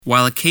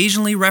While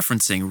occasionally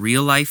referencing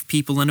real-life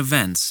people and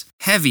events,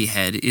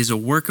 Heavyhead is a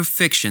work of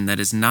fiction that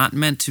is not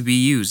meant to be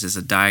used as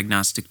a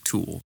diagnostic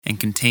tool and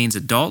contains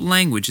adult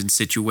language and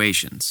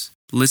situations.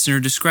 Listener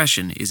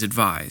discretion is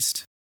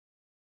advised.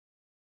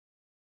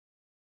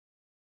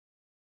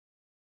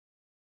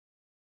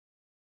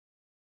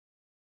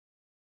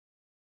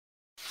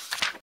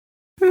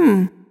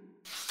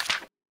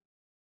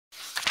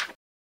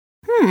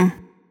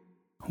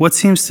 What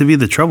seems to be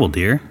the trouble,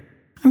 dear?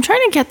 I'm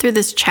trying to get through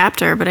this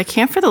chapter, but I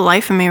can't for the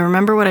life of me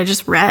remember what I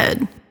just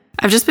read.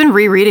 I've just been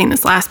rereading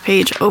this last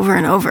page over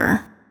and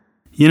over.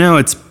 You know,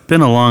 it's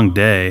been a long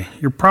day.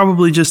 You're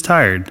probably just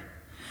tired.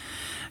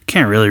 I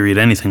can't really read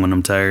anything when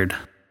I'm tired.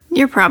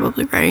 You're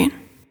probably right.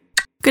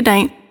 Good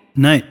night.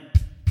 Night.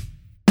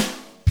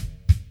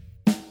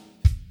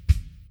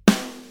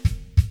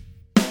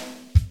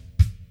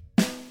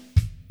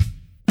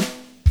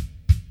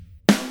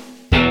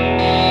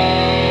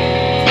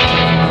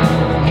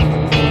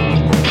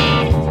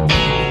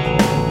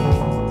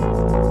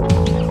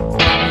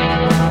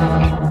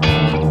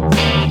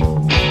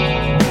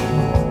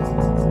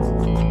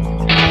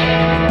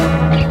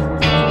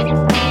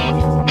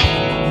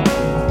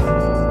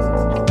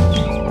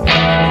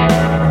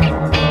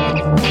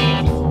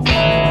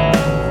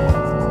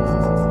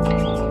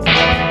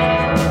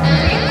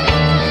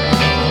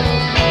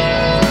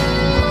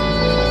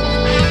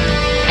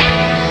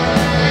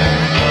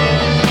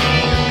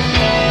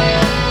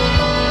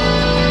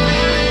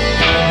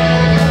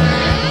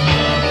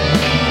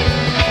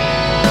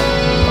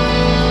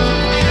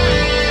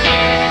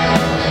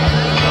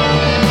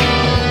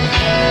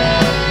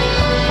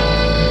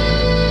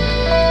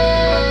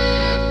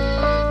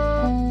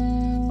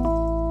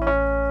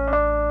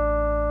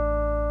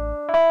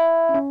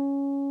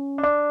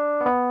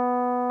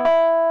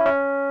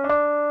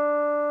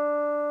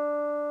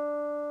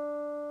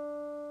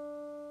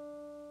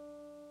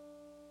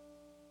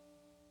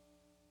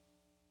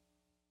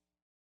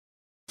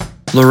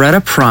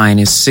 Loretta Prine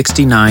is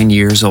 69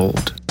 years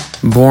old.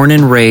 Born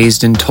and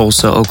raised in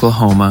Tulsa,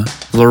 Oklahoma,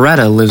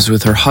 Loretta lives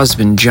with her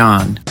husband,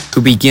 John,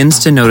 who begins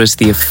to notice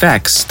the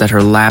effects that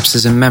her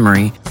lapses in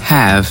memory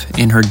have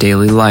in her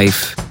daily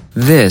life.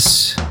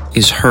 This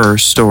is her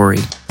story.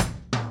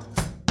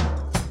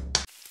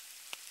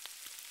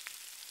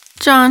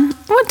 John,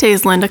 what day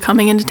is Linda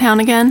coming into town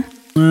again?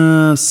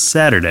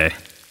 Saturday.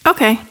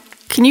 Okay.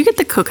 Can you get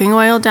the cooking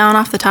oil down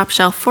off the top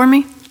shelf for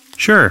me?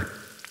 Sure.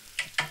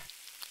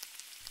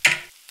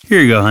 Here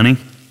you go, honey.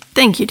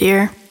 Thank you,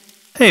 dear.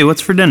 Hey,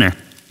 what's for dinner?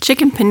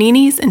 Chicken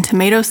paninis and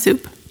tomato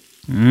soup.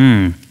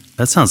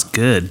 That sounds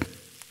good.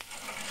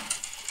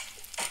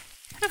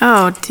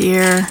 Oh,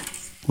 dear.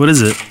 What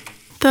is it?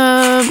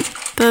 The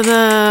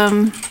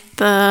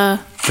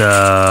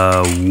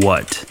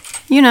what?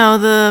 You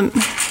know,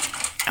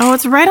 oh,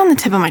 it's right on the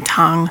tip of my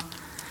tongue.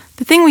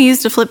 The thing we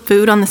use to flip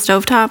food on the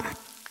stovetop.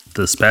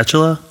 The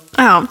spatula?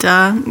 Oh,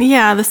 duh.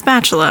 Yeah, the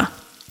spatula.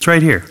 It's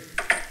right here.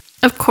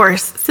 Of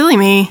course. Silly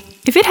me.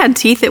 If it had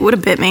teeth, it would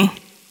have bit me.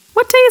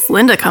 What day is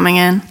Linda coming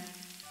in?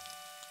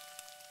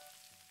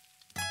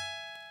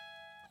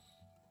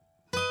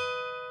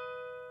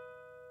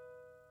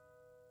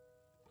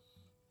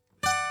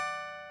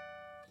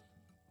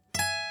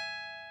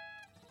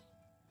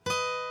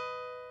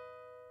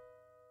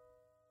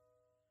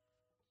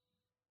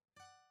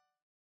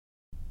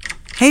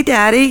 Hey,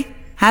 Daddy.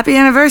 Happy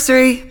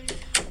anniversary.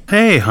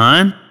 Hey,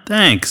 hon.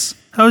 Thanks.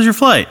 How was your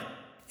flight?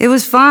 It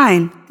was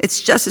fine.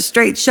 It's just a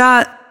straight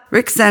shot.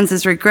 Rick sends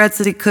his regrets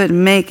that he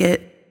couldn't make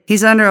it.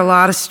 He's under a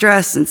lot of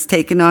stress since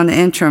taking on the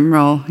interim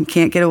role and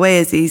can't get away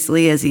as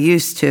easily as he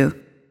used to.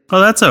 Oh,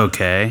 that's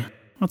okay.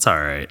 That's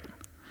all right.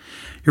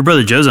 Your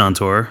brother Joe's on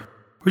tour.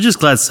 We're just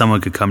glad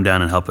someone could come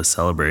down and help us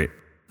celebrate.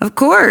 Of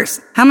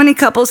course. How many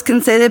couples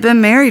can say they've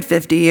been married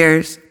 50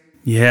 years?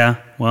 Yeah,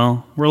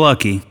 well, we're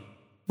lucky.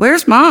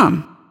 Where's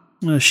Mom?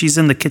 She's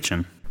in the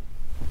kitchen.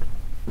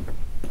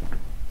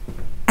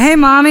 Hey,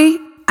 Mommy.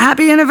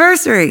 Happy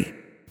anniversary.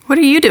 What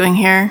are you doing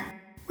here?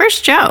 Where's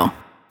Joe?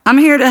 I'm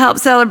here to help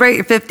celebrate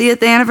your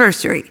 50th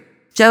anniversary.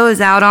 Joe is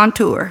out on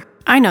tour.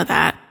 I know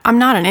that. I'm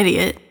not an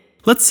idiot.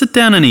 Let's sit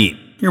down and eat.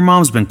 Your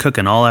mom's been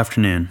cooking all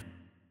afternoon.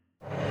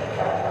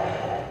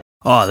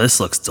 Oh,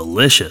 this looks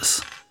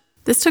delicious.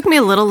 This took me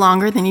a little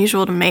longer than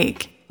usual to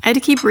make. I had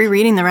to keep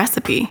rereading the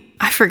recipe.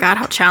 I forgot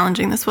how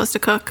challenging this was to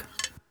cook.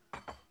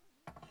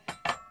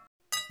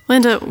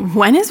 Linda,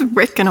 when is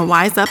Rick gonna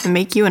wise up and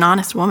make you an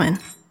honest woman?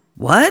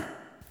 What?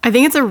 I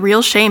think it's a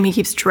real shame he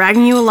keeps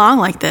dragging you along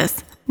like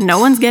this. No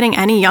one's getting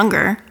any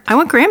younger. I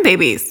want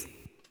grandbabies.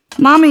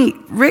 Mommy,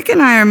 Rick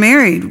and I are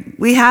married.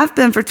 We have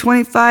been for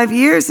 25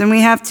 years and we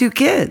have 2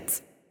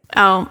 kids.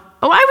 Oh,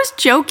 I was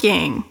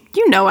joking.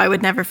 You know I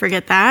would never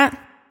forget that.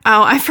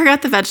 Oh, I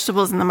forgot the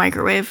vegetables in the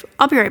microwave.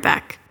 I'll be right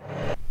back.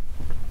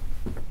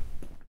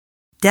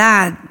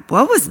 Dad,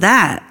 what was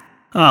that?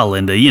 Oh,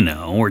 Linda, you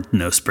know, we're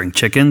no spring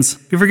chickens.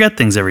 We forget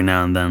things every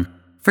now and then.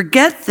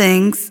 Forget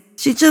things?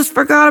 She just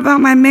forgot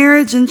about my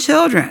marriage and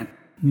children.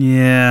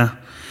 Yeah,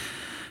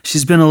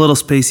 she's been a little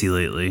spacey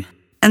lately.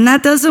 And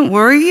that doesn't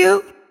worry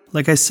you?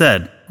 Like I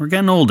said, we're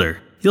getting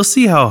older. You'll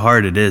see how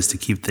hard it is to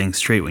keep things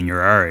straight when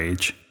you're our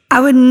age. I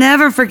would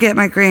never forget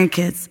my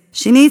grandkids.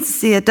 She needs to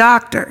see a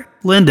doctor.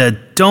 Linda,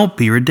 don't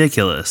be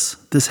ridiculous.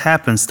 This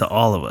happens to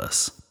all of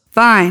us.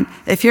 Fine.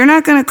 If you're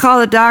not going to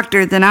call a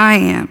doctor, then I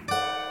am.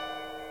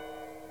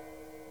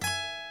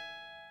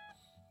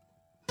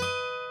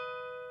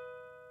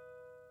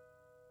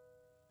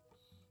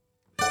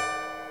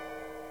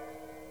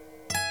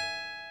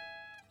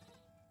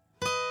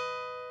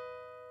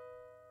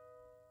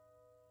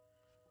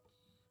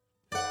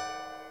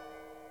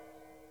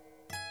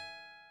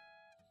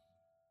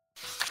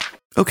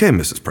 Okay,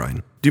 Mrs.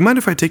 Prine. Do you mind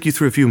if I take you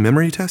through a few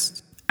memory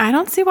tests? I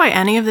don't see why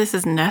any of this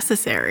is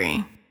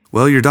necessary.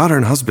 Well, your daughter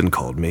and husband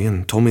called me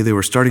and told me they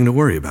were starting to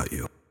worry about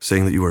you,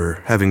 saying that you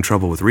were having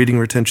trouble with reading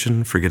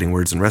retention, forgetting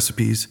words and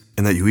recipes,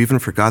 and that you even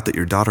forgot that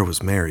your daughter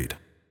was married.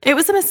 It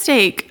was a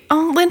mistake.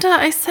 Oh, Linda,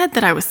 I said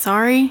that I was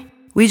sorry.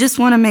 We just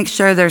want to make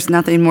sure there's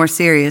nothing more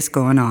serious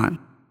going on.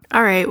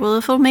 All right, well,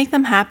 if it'll make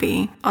them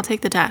happy, I'll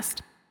take the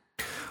test.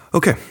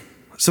 Okay.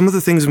 Some of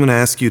the things I'm going to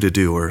ask you to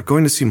do are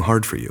going to seem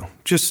hard for you.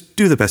 Just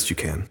do the best you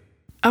can.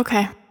 Okay.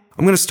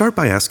 I'm going to start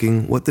by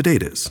asking what the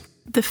date is.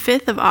 The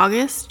 5th of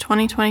August,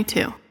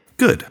 2022.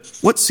 Good.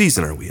 What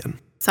season are we in?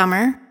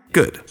 Summer.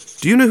 Good.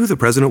 Do you know who the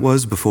president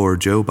was before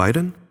Joe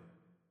Biden?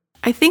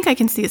 I think I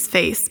can see his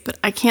face, but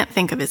I can't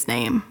think of his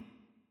name.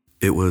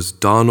 It was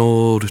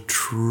Donald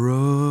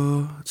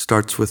It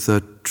starts with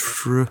a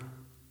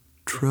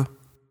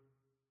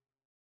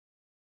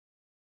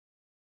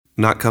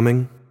Not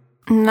coming?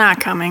 Not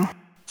coming.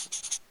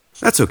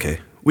 That's okay.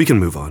 We can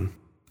move on.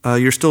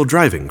 You're still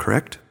driving,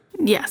 correct?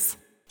 Yes.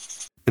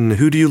 And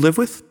who do you live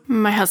with?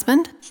 My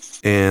husband?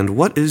 And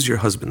what is your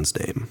husband's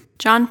name?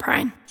 John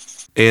Prine.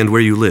 And where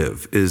you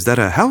live, is that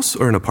a house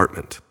or an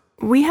apartment?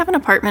 We have an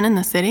apartment in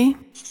the city.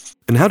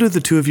 And how do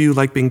the two of you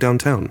like being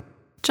downtown?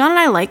 John and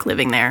I like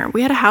living there.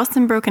 We had a house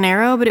in Broken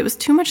Arrow, but it was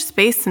too much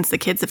space since the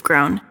kids have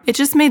grown. It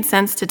just made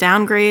sense to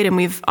downgrade, and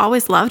we've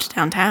always loved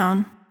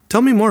downtown.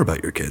 Tell me more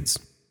about your kids.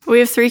 We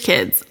have 3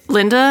 kids.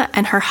 Linda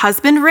and her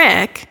husband,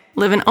 Rick,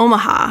 live in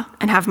Omaha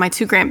and have my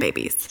 2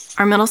 grandbabies.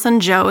 Our middle son,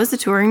 Joe, is a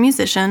touring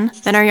musician.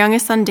 Then our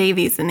youngest son,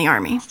 Davey's in the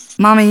Army.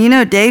 Mommy, you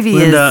know Davey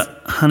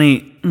Linda,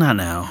 honey, not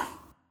now.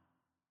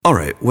 All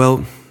right,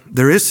 well,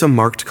 there is some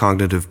marked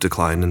cognitive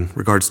decline in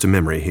regards to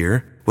memory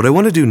here. What I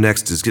want to do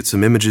next is get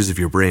some images of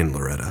your brain,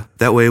 Loretta.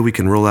 That way we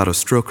can rule out a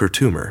stroke or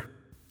tumor.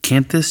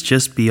 Can't this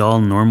just be all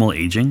normal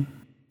aging?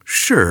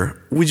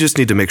 Sure, we just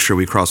need to make sure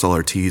we cross all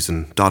our T's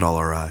and dot all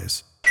our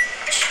I's.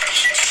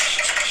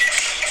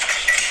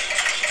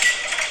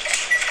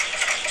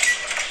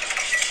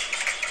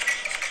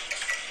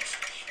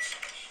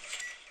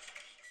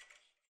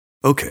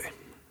 Okay,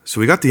 so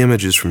we got the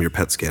images from your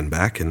PET scan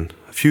back and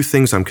a few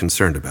things I'm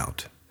concerned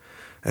about.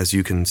 As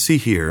you can see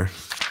here,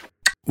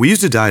 we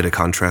used a dye to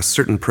contrast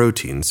certain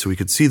proteins so we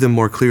could see them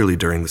more clearly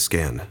during the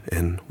scan.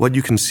 And what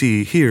you can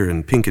see here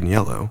in pink and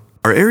yellow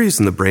are areas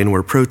in the brain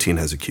where protein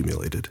has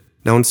accumulated.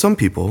 Now, in some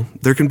people,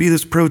 there can be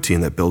this protein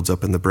that builds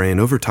up in the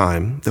brain over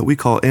time that we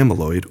call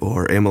amyloid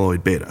or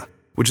amyloid beta,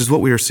 which is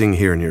what we are seeing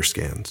here in your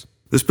scans.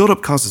 This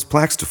buildup causes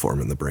plaques to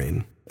form in the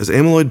brain. As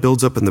amyloid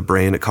builds up in the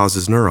brain, it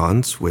causes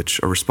neurons,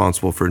 which are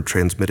responsible for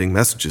transmitting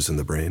messages in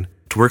the brain,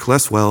 to work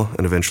less well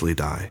and eventually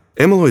die.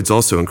 Amyloids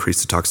also increase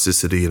the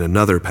toxicity in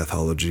another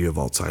pathology of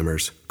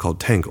Alzheimer's called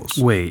tangles.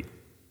 Wait,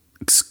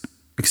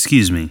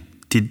 excuse me.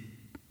 Did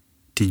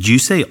you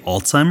say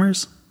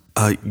Alzheimer's?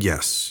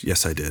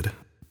 Yes, I did.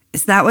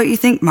 Is that what you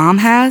think Mom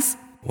has?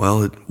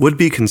 Well, it would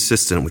be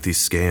consistent with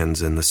these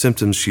scans and the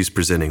symptoms she's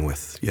presenting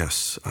with.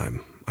 Yes,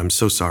 I'm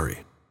so sorry.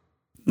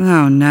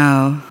 Oh,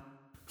 no.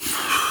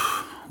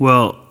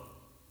 Well,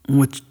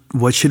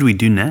 what should we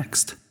do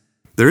next?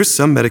 There is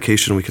some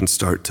medication we can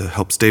start to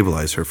help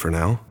stabilize her for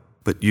now,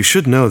 but you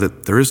should know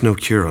that there is no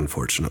cure,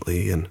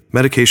 unfortunately, and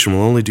medication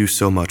will only do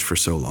so much for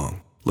so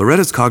long.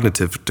 Loretta's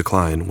cognitive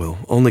decline will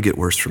only get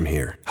worse from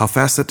here. How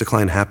fast that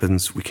decline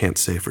happens, we can't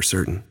say for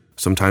certain.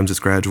 Sometimes it's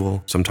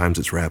gradual, sometimes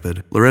it's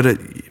rapid. Loretta,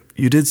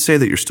 you did say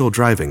that you're still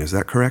driving, is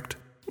that correct?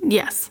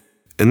 Yes.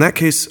 In that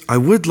case, I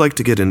would like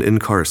to get an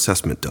in-car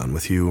assessment done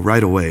with you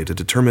right away to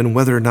determine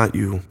whether or not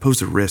you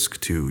pose a risk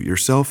to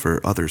yourself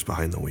or others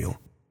behind the wheel.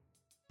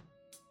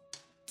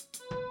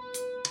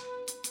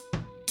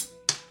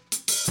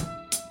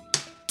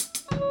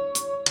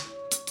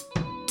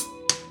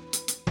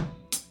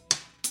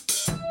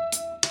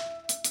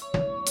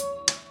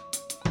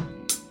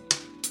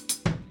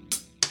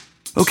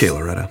 Okay,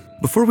 Loretta.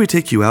 Before we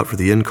take you out for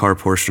the in-car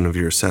portion of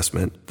your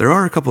assessment, there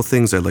are a couple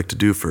things I'd like to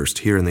do first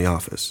here in the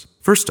office.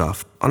 First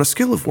off, on a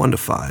scale of 1 to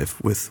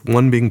 5, with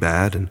 1 being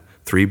bad and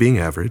 3 being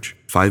average,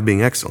 5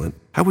 being excellent,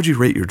 how would you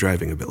rate your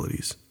driving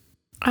abilities?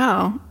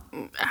 Oh,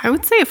 I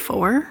would say a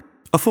 4.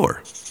 A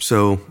 4.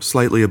 So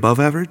slightly above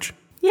average?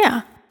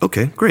 Yeah.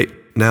 Okay, great.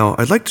 Now,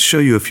 I'd like to show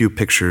you a few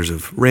pictures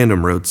of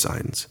random road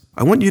signs.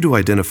 I want you to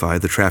identify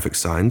the traffic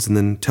signs and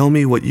then tell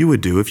me what you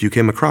would do if you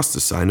came across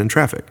this sign in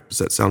traffic. Does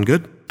that sound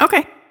good?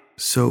 Okay.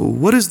 So,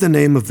 what is the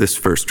name of this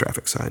first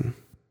traffic sign?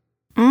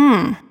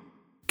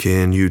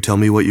 Can you tell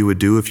me what you would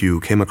do if you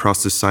came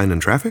across this sign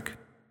in traffic?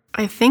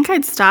 I think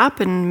I'd stop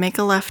and make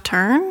a left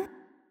turn.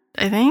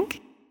 I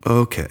think.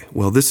 Okay,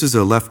 well, this is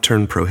a left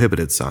turn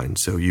prohibited sign,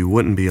 so you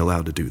wouldn't be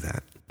allowed to do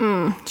that.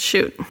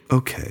 Shoot.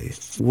 Okay,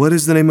 what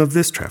is the name of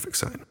this traffic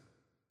sign?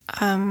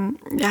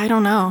 I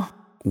don't know.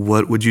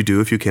 What would you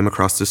do if you came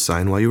across this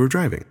sign while you were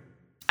driving?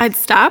 I'd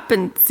stop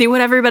and see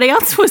what everybody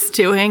else was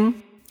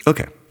doing.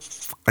 Okay,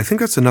 I think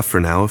that's enough for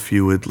now if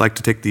you would like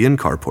to take the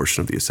in-car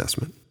portion of the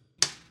assessment.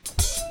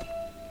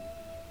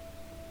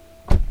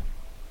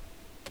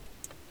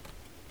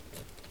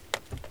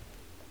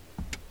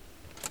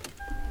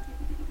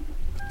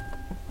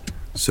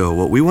 So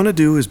what we want to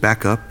do is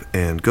back up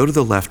and go to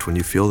the left when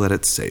you feel that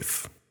it's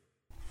safe.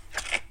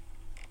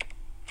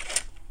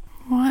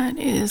 What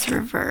is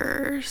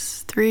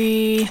reverse?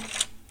 3.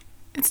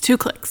 It's 2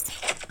 clicks.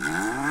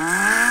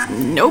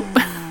 Nope.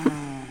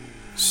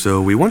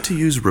 So we want to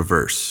use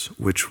reverse,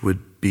 which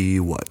would be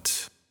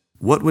what?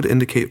 What would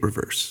indicate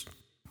reverse?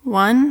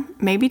 1,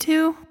 maybe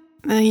 2?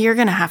 You're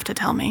gonna have to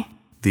tell me.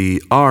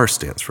 The R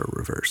stands for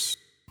reverse.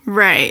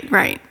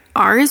 Right.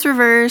 R is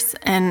reverse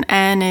and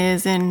N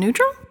is in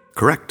neutral?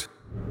 Correct.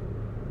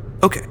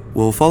 Okay,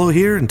 we'll follow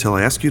here until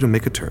I ask you to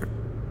make a turn.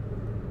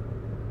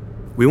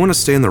 We want to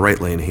stay in the right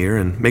lane here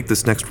and make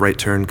this next right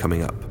turn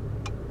coming up.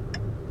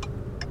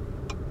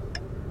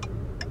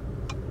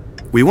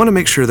 We want to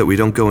make sure that we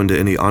don't go into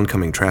any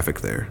oncoming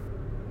traffic there.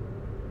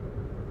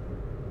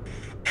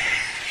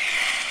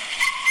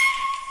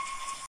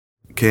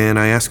 Can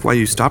I ask why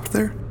you stopped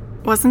there?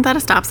 Wasn't that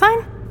a stop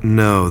sign?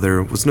 No,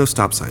 there was no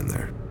stop sign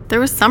there. There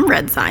was some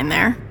red sign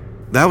there.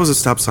 That was a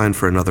stop sign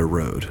for another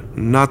road,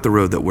 not the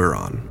road that we're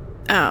on.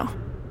 Oh.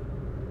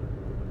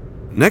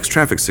 Next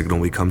traffic signal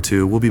we come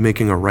to, we'll be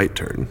making a right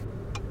turn.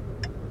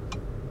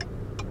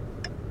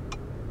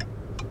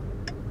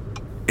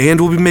 And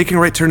we'll be making a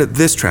right turn at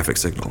this traffic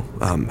signal.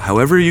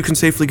 However you can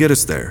safely get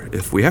us there.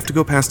 If we have to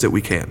go past it,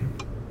 we can.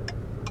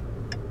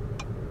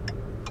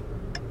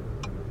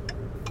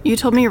 You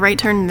told me right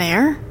turn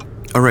there?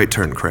 A right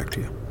turn, correct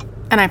you.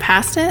 And I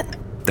passed it?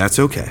 That's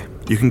okay.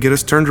 You can get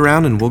us turned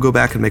around and we'll go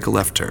back and make a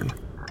left turn.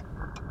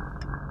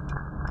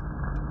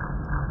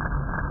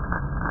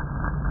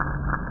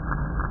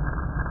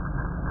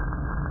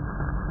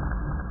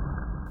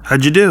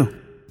 How'd you do?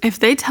 If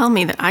they tell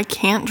me that I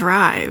can't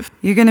drive,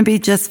 You're gonna be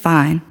just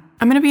fine.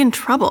 I'm gonna be in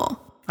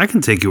trouble. I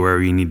can take you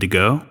wherever you need to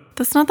go.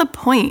 That's not the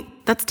point.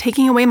 That's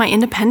taking away my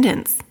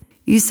independence.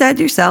 You said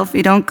yourself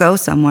you don't go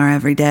somewhere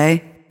every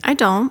day. I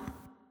don't.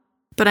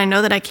 But I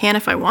know that I can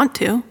if I want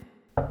to.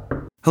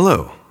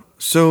 Hello.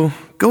 So,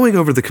 going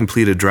over the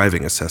completed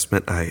driving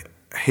assessment, I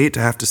hate to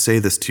have to say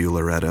this to you,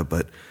 Loretta,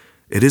 but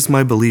it is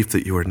my belief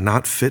that you are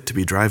not fit to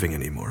be driving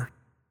anymore.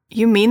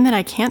 You mean that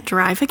I can't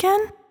drive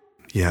again?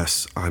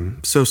 Yes,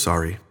 I'm so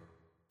sorry.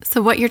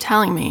 So what you're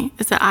telling me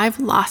is that I've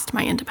lost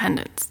my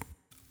independence.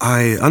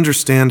 I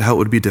understand how it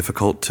would be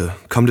difficult to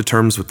come to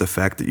terms with the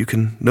fact that you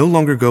can no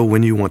longer go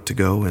when you want to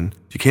go and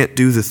you can't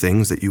do the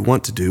things that you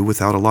want to do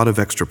without a lot of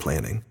extra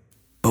planning.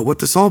 But what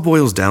this all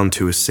boils down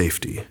to is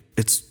safety.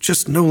 It's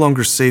just no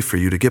longer safe for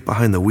you to get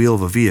behind the wheel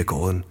of a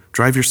vehicle and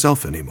drive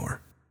yourself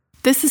anymore.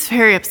 This is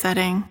very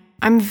upsetting.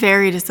 I'm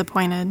very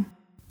disappointed.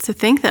 To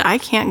think that I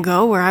can't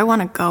go where I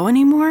want to go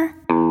anymore?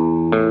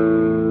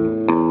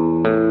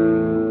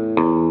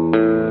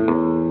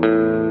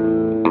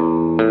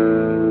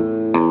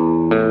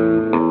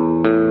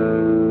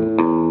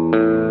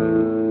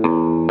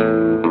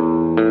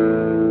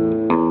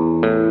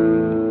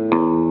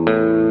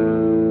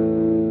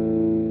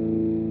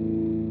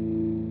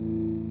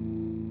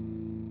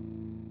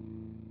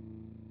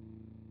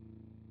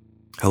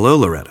 Hello,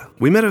 Loretta.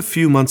 We met a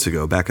few months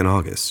ago back in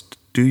August.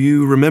 Do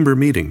you remember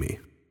meeting me?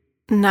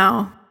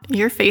 No,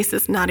 your face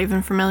is not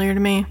even familiar to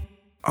me.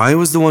 I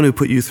was the one who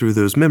put you through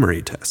those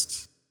memory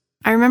tests.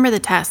 I remember the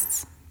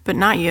tests, but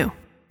not you.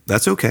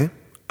 That's okay.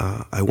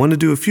 I want to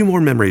do a few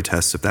more memory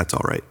tests if that's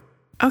all right.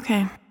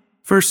 Okay.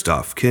 First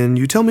off, can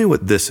you tell me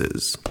what this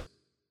is?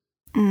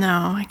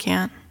 No, I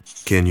can't.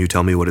 Can you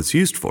tell me what it's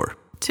used for?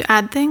 To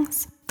add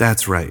things?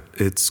 That's right.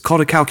 It's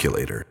called a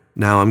calculator.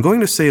 Now, I'm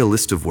going to say a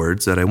list of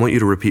words that I want you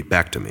to repeat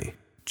back to me.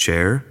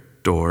 Chair,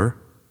 door,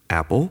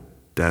 apple,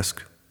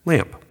 desk,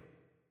 lamp.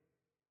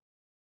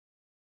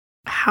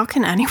 How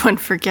can anyone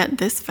forget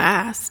this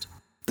fast?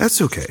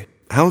 That's okay.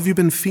 How have you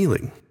been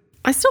feeling?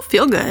 I still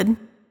feel good.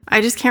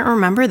 I just can't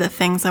remember the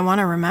things I want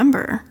to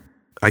remember.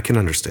 I can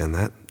understand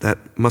that.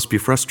 That must be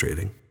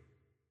frustrating.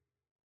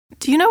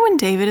 Do you know when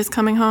David is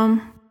coming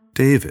home?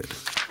 David.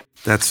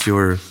 That's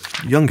your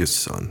youngest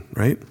son,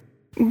 right?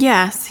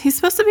 Yes, he's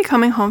supposed to be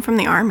coming home from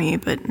the army,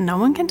 but no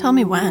one can tell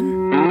me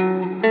when.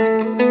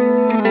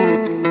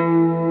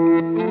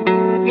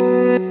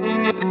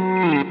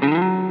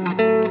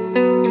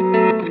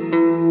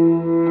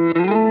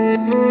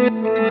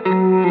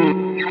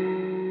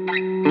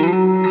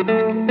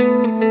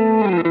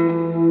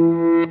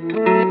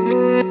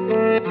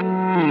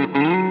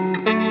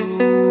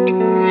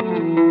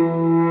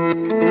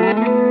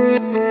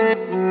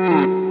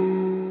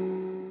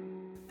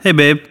 Hey,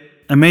 babe.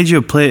 I made you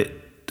a plate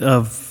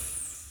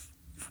of,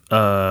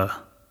 hey,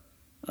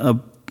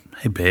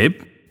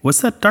 babe.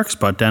 what's that dark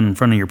spot down in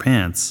front of your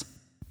pants?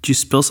 Did you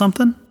spill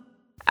something?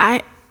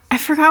 I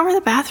forgot where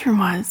the bathroom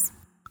was.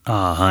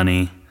 Aw,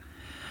 honey.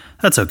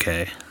 That's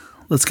okay.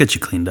 Let's get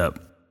you cleaned up.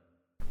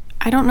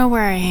 I don't know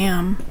where I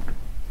am.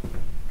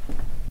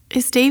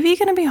 Is Davey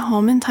gonna be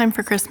home in time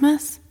for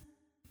Christmas?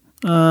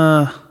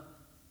 Yeah,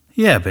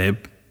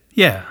 babe.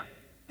 Yeah,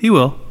 he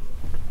will.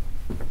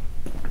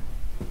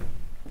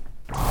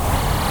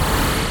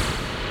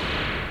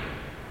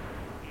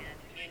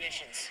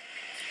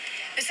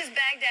 This is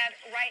Baghdad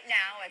right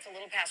now. It's a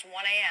little past 1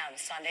 a.m.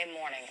 Sunday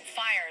morning.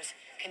 Fires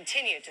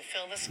continue to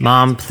fill the skies.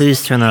 Mom,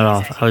 please turn that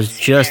off. I was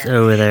just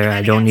over there.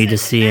 I don't need to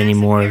see any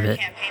more of it.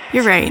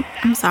 You're right.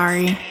 I'm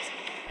sorry.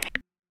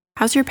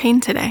 How's your pain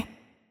today?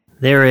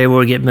 They were able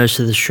to get most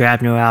of the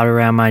shrapnel out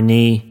around my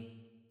knee,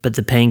 but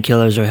the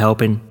painkillers are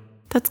helping.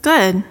 That's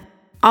good.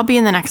 I'll be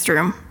in the next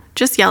room.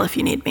 Just yell if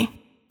you need me.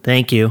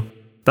 Thank you.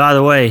 By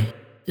the way,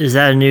 is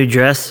that a new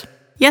dress?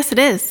 Yes, it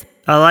is.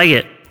 I like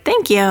it.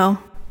 Thank you.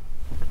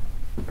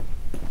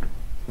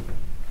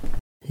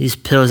 These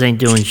pills ain't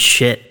doing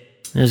shit.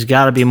 There's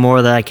gotta be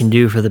more that I can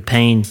do for the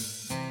pain.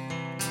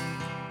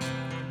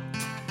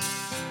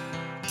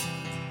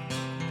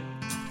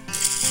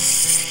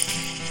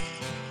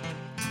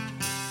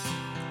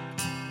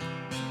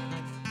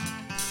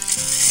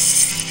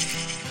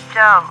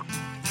 Joe,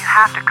 you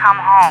have to come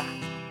home.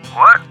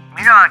 What?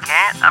 You know I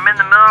can't. I'm in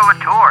the middle of a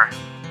tour.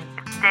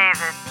 It's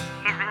David.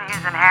 He's been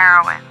using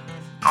heroin.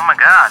 Oh my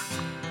God.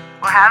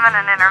 We're having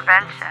an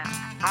intervention,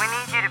 and we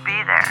need you to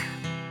be there.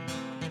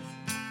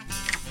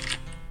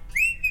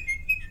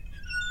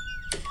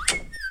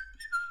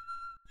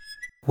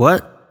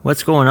 What?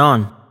 What's going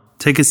on?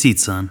 Take a seat,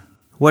 son.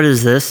 What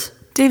is this?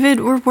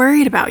 David, we're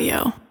worried about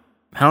you.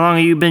 How long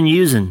have you been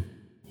using?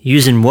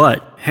 Using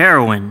what?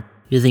 Heroin?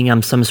 You think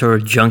I'm some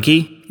sort of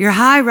junkie? You're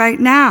high right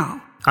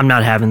now. I'm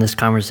not having this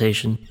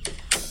conversation.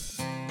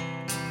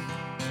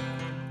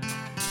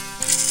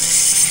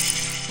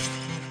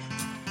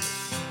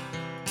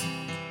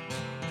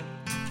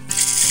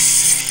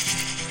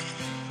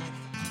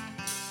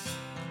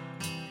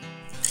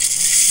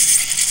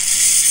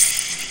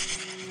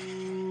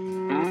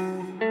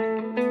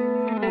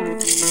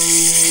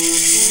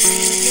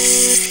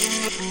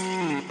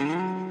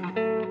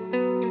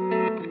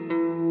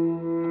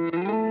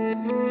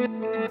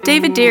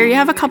 David, dear, you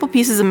have a couple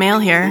pieces of mail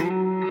here.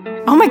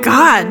 Oh my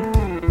God.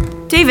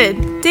 David,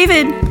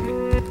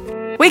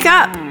 wake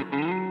up.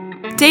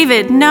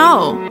 David,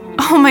 no.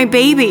 Oh, my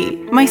baby,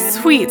 my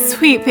sweet,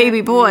 sweet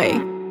baby boy.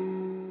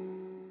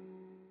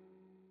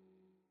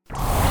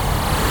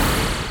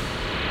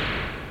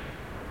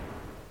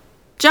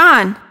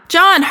 John,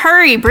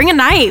 hurry, bring a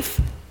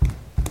knife.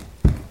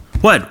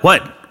 What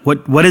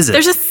is it?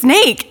 There's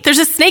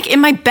a snake in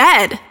my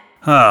bed.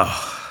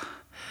 Oh,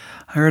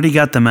 I already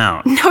got them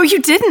out. No, you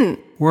didn't.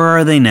 Where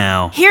are they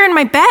now? Here in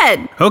my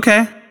bed.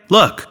 Okay,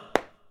 look.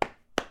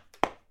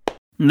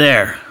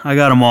 There, I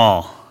got them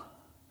all.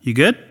 You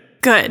good?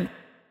 Good.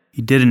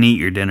 You didn't eat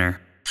your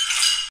dinner.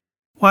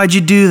 Why'd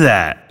you do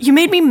that? You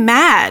made me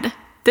mad.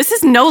 This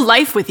is no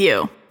life with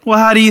you. Well,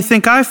 how do you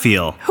think I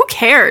feel? Who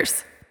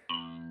cares?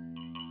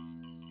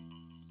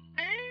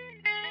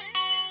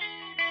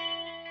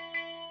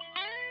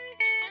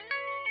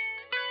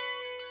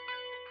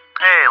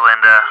 Hey,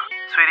 Linda.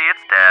 Sweetie,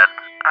 it's Dad.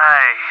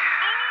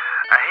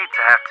 I hate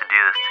to have to do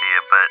this to you,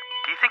 but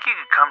do you think you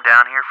could come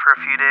down here for a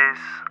few days?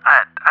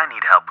 I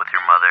need help with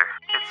your mother.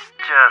 It's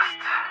just,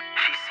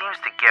 she seems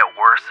to get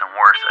worse and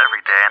worse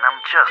every day, and I'm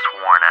just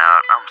worn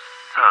out. I'm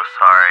so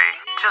sorry.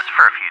 Just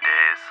for a few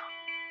days.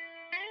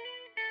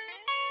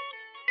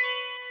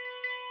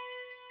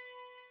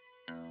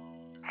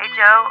 Hey,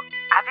 Joe,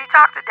 have you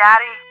talked to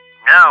Daddy?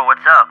 No,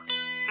 what's up?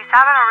 He's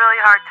having a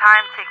really hard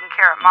time taking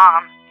care of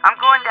Mom. I'm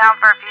going down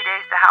for a few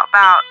days to help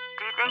out.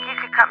 Do you think you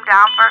could come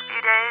down for a few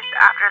days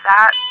after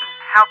that and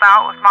help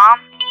out with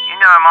Mom? You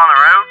know I'm on the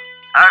road.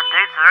 I have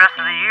dates the rest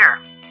of the year.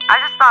 I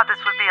just thought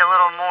this would be a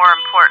little more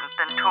important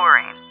than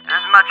touring. This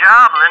is my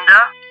job,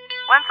 Linda.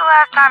 When's the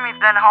last time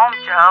you've been home,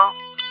 Joe?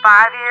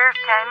 5 years?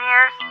 10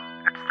 years?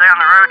 I have to stay on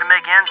the road to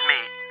make ends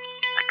meet.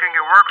 I couldn't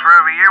get work for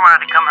over a year when I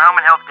had to come home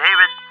and help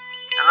David.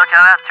 And look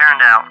how that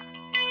turned out.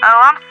 Oh,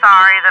 I'm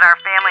sorry that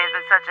our family has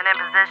been such an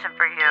imposition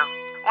for you.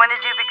 When did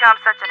you become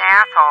such an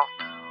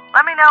asshole?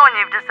 Let me know when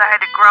you've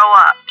decided to grow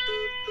up.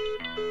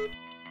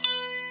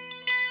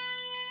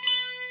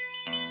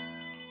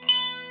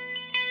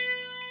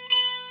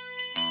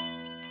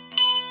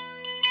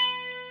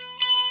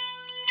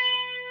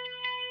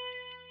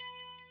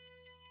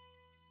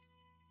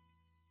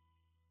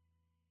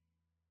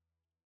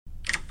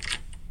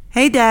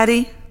 Hey,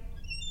 Daddy.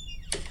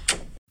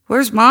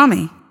 Where's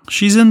Mommy?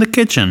 She's in the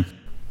kitchen.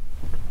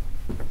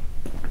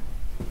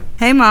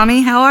 Hey,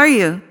 Mommy, how are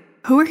you?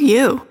 Who are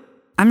you?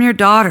 I'm your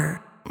daughter.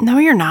 No,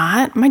 you're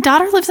not. My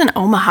daughter lives in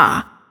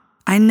Omaha.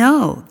 I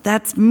know,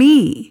 that's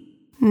me.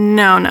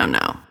 No.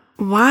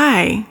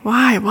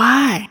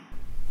 Why?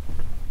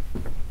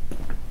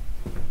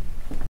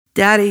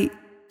 Daddy,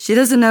 she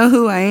doesn't know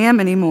who I am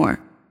anymore.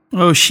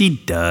 Oh,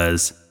 she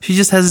does. She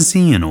just hasn't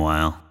seen you in a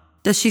while.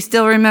 Does she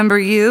still remember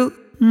you?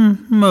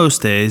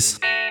 most days.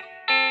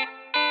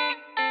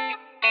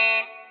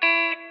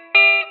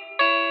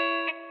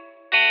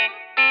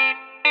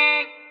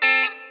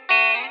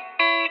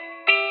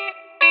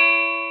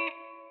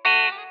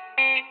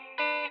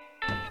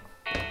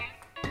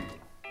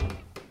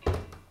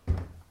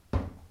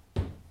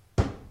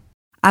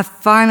 I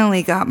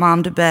finally got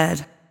Mom to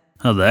bed.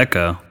 How'd that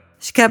go?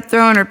 She kept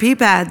throwing her pee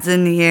pads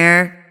in the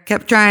air,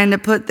 kept trying to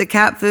put the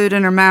cat food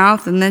in her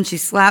mouth, and then she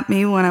slapped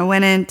me when I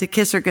went in to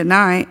kiss her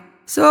goodnight.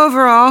 So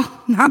overall,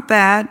 not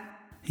bad.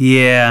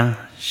 Yeah,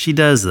 she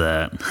does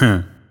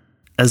that.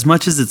 As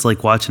much as it's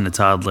like watching a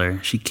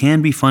toddler, she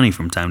can be funny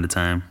from time to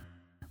time.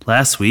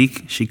 Last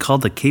week, she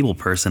called the cable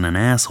person an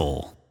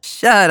asshole.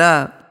 Shut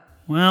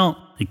up.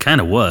 Well, it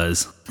kind of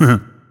was.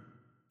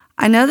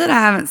 I know that I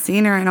haven't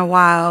seen her in a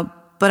while,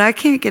 but I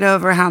can't get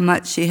over how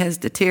much she has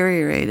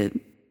deteriorated.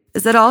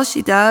 Is that all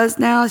she does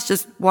now is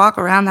just walk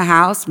around the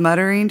house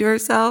muttering to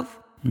herself?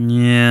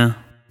 Yeah,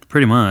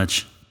 pretty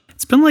much.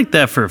 It's been like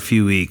that for a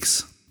few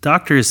weeks.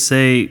 Doctors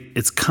say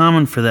it's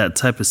common for that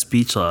type of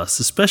speech loss,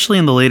 especially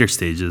in the later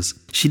stages.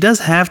 She does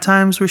have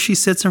times where she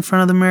sits in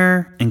front of the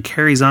mirror and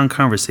carries on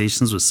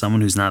conversations with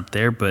someone who's not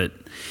there, but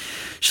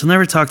she'll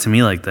never talk to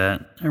me like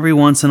that. Every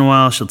once in a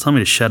while, she'll tell me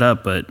to shut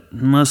up, but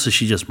mostly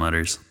she just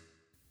mutters.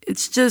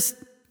 It's just,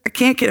 I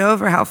can't get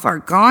over how far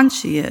gone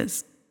she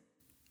is.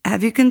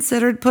 Have you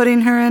considered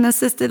putting her in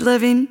assisted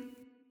living?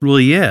 Well,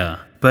 yeah,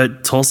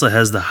 but Tulsa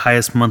has the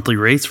highest monthly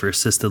rates for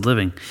assisted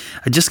living.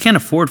 I just can't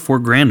afford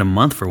 $4,000 a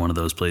month for one of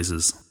those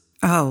places.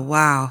 Oh,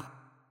 wow.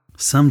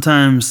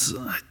 Sometimes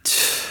I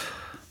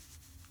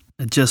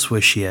just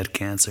wish she had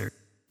cancer.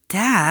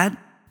 Dad?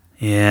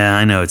 Yeah,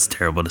 I know it's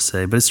terrible to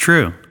say, but it's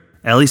true.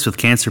 At least with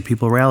cancer,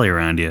 people rally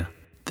around you.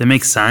 They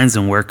make signs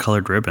and wear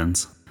colored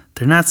ribbons.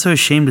 They're not so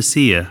ashamed to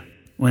see you.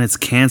 When it's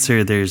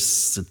cancer,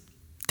 there's a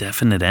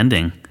definite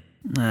ending.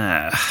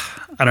 I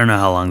don't know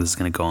how long this is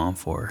going to go on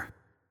for.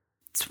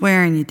 It's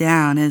wearing you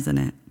down, isn't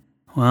it?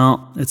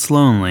 Well, it's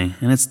lonely,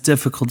 and it's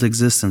difficult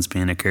existence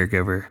being a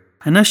caregiver.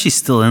 I know she's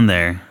still in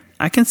there.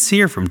 I can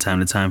see her from time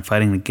to time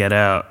fighting to get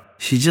out.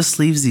 She just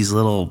leaves these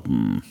little,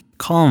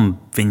 call them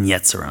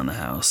vignettes around the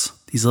house.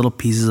 These little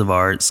pieces of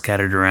art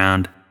scattered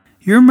around.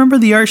 You remember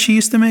the art she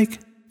used to make?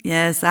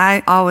 Yes,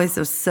 I always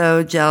was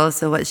so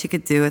jealous of what she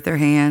could do with her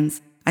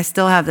hands. I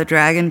still have the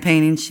dragon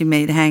paintings she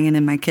made hanging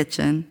in my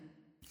kitchen.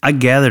 I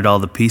gathered all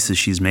the pieces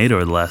she's made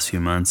over the last few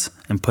months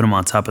and put them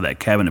on top of that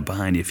cabinet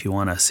behind you if you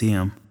want to see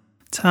them.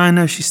 That's how I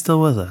know she's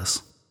still with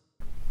us.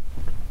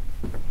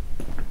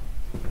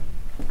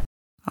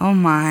 Oh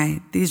my,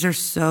 these are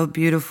so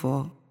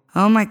beautiful.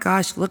 Oh my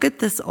gosh, look at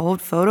this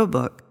old photo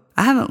book.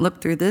 I haven't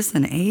looked through this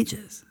in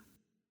ages.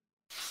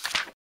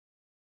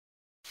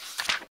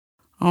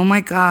 Oh my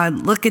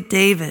God, look at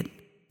David.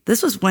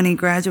 This was when he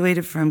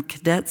graduated from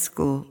cadet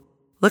school.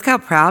 Look how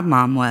proud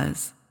Mom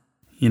was.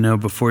 You know,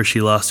 before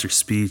she lost her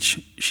speech,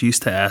 she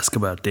used to ask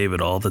about David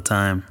all the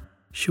time.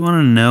 She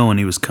wanted to know when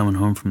he was coming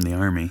home from the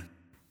army.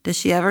 Does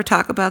she ever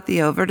talk about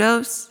the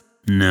overdose?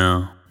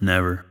 No,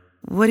 never.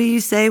 What do you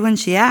say when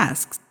she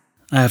asks?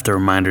 I have to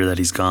remind her that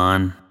he's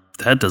gone.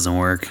 If that doesn't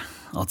work,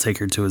 I'll take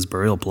her to his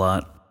burial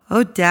plot.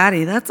 Oh,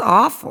 Daddy, that's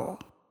awful.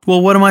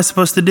 Well, what am I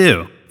supposed to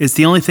do? It's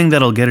the only thing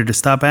that'll get her to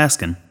stop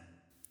asking.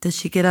 Does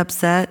she get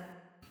upset?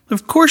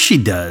 Of course she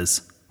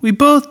does. We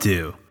both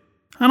do.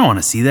 I don't want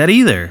to see that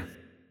either.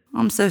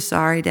 I'm so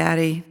sorry,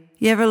 Daddy.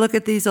 You ever look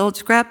at these old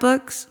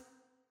scrapbooks?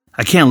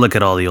 I can't look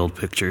at all the old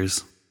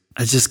pictures.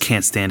 I just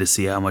can't stand to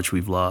see how much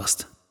we've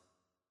lost.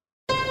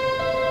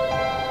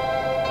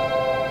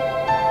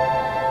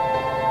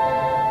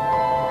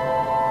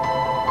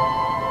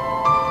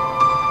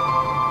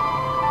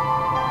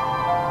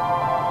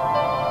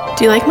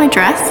 Do you like my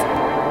dress?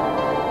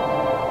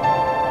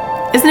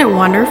 Isn't it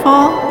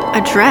wonderful?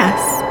 A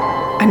dress.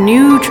 A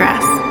new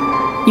dress.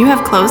 You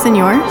have clothes in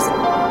yours?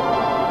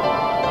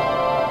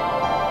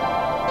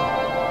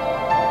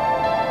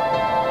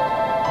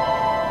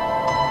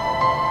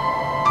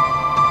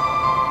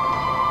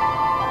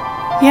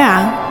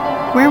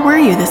 Yeah, where were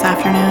you this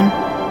afternoon?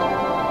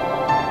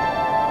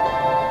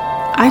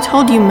 I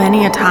told you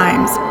many a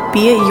times,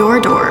 be at your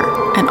door,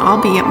 and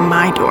I'll be at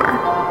my door.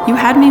 You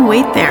had me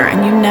wait there,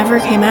 and you never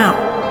came out.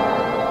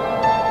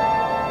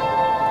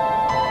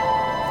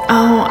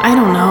 Oh, I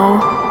don't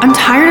know. I'm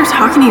tired of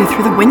talking to you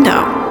through the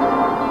window.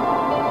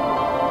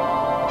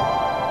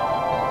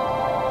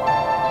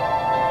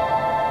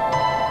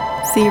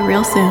 See you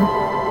real soon.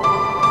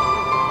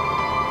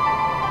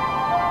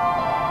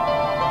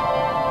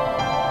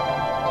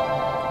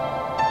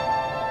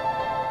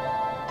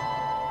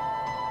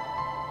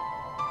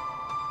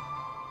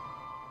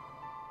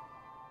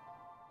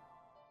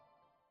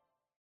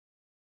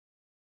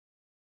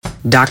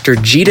 Dr.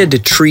 Gita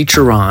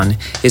Detree-Charan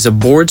is a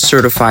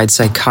board-certified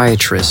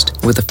psychiatrist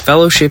with a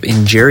fellowship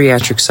in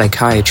geriatric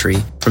psychiatry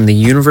from the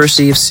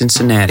University of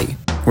Cincinnati,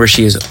 where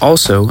she is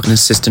also an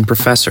assistant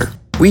professor.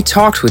 We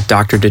talked with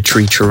Dr.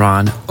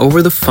 Detree-Charan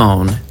over the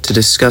phone to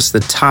discuss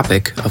the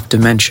topic of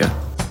dementia.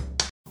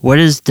 What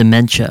is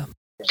dementia?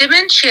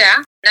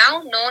 Dementia,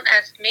 now known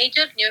as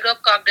major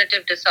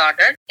neurocognitive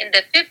disorder, in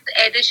the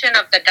 5th edition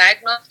of the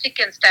Diagnostic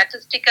and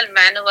Statistical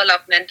Manual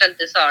of Mental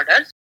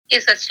Disorders,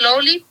 is a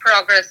slowly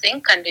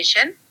progressing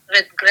condition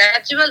with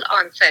gradual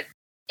onset.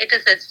 It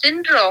is a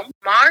syndrome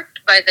marked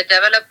by the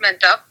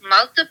development of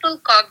multiple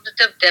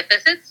cognitive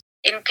deficits,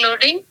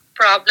 including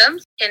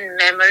problems in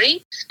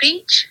memory,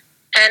 speech,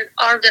 and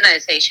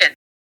organization.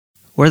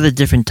 What are the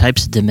different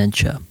types of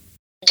dementia?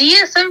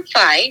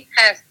 DSM-5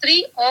 has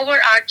 3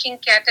 overarching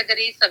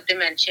categories of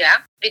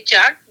dementia, which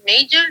are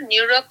major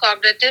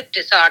neurocognitive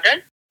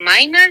disorder,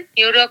 minor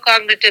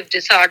neurocognitive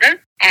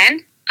disorder,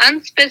 and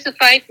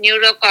unspecified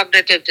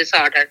neurocognitive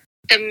disorder.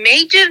 The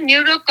major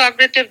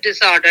neurocognitive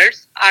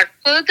disorders are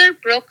further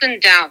broken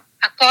down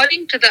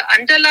according to the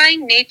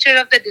underlying nature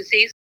of the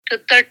disease to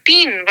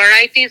 13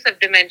 varieties of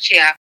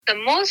dementia. The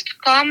most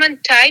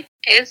common type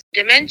is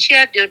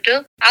dementia due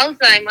to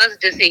Alzheimer's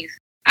disease.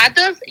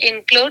 Others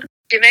include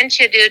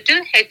dementia due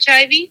to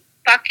HIV,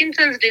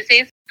 Parkinson's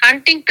disease,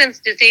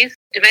 Huntington's disease,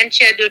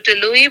 dementia due to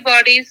Lewy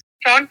bodies,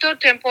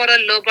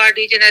 frontotemporal lobar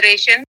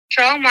degeneration,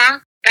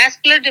 trauma,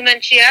 vascular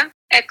dementia,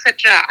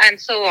 etc. and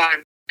so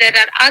on. There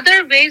are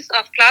other ways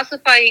of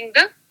classifying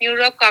the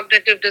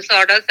neurocognitive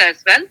disorders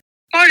as well.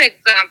 For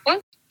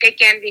example, they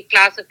can be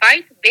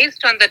classified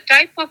based on the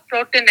type of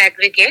protein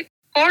aggregate,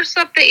 course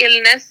of the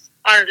illness,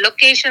 or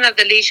location of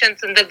the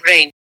lesions in the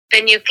brain.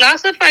 When you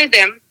classify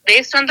them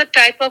based on the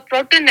type of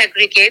protein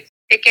aggregates,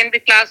 they can be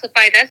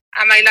classified as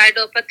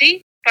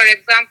amyloidopathy. For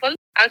example,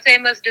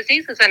 Alzheimer's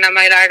disease is an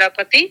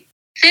amyloidopathy,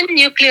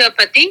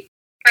 synucleinopathy,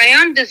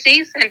 prion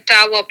disease, and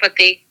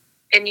tauopathy.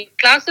 When you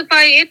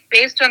classify it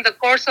based on the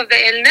course of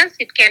the illness,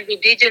 it can be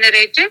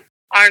degenerative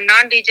or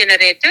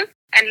non-degenerative.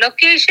 And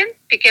location,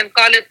 we can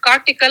call it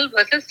cortical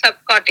versus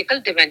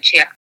subcortical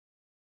dementia.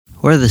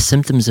 What are the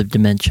symptoms of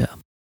dementia?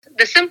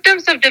 The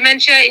symptoms of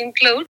dementia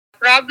include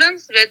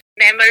problems with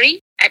memory,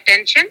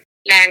 attention,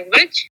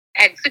 language,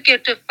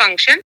 executive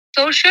function,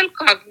 social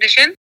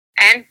cognition,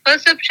 and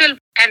perceptual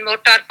and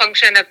motor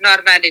function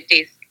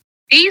abnormalities.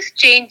 These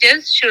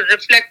changes should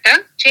reflect a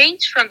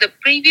change from the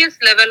previous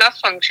level of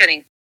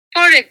functioning.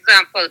 For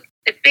example,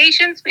 the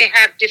patients may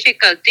have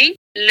difficulty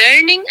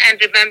learning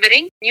and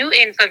remembering new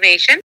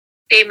information.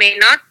 They may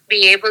not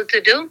be able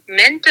to do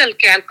mental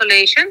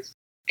calculations.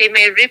 They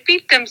may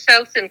repeat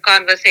themselves in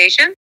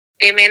conversation.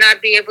 They may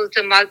not be able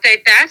to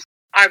multitask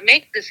or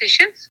make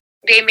decisions.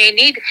 They may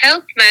need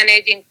help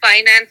managing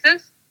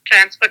finances,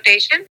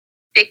 transportation.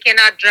 They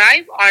cannot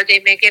drive, or they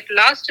may get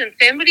lost in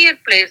familiar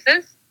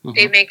places.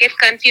 They may get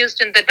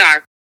confused in the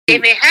dark. They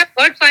may have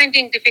word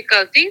finding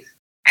difficulties,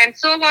 and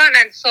so on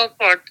and so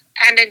forth.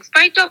 And in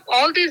spite of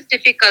all these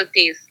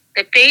difficulties,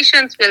 the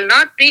patients will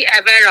not be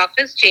aware of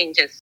his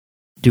changes.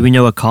 Do we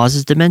know what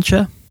causes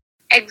dementia?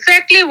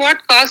 Exactly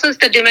what causes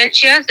the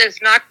dementias is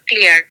not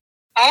clear.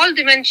 All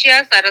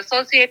dementias are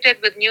associated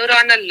with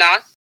neuronal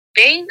loss,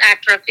 brain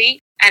atrophy,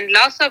 and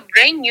loss of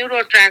brain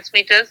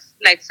neurotransmitters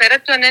like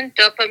serotonin,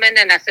 dopamine,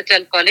 and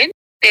acetylcholine.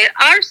 There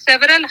are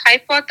several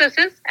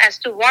hypotheses as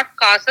to what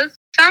causes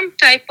some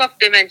type of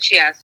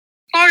dementias.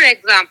 For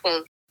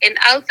example, in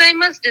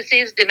Alzheimer's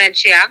disease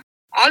dementia,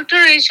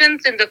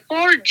 alterations in the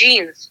 4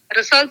 genes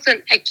results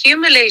in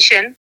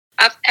accumulation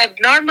of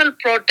abnormal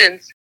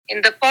proteins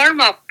in the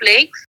form of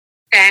plaques,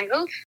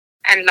 tangles,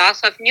 and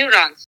loss of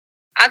neurons.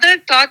 Other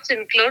thoughts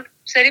include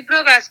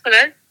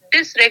cerebrovascular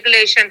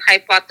dysregulation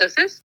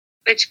hypothesis,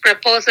 which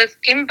proposes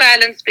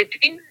imbalance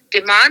between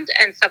demand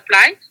and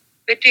supply,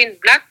 between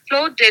blood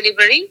flow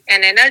delivery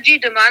and energy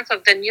demands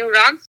of the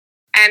neurons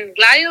and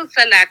glial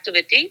cell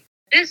activity,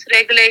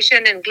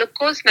 dysregulation in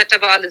glucose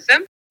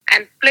metabolism,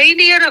 and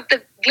failure of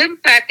the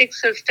glymphatic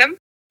system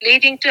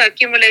leading to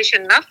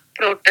accumulation of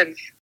proteins.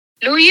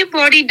 Lewy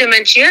body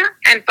dementia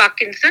and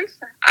Parkinson's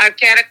are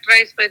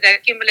characterized by the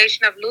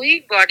accumulation of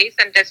Lewy bodies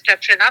and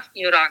destruction of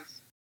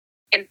neurons.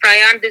 In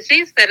prion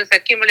disease, there is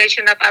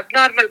accumulation of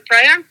abnormal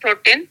prion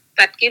protein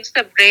that gives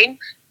the brain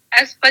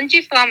a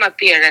spongiform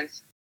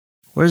appearance.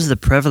 What is the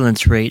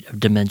prevalence rate of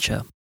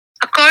dementia?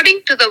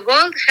 According to the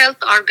World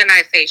Health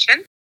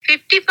Organization,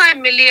 55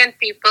 million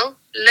people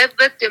live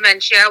with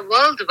dementia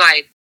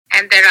worldwide,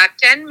 and there are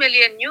 10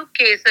 million new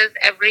cases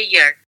every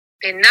year.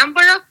 The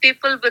number of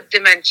people with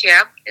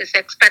dementia is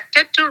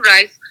expected to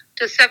rise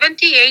to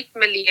 78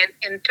 million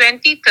in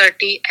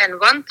 2030 and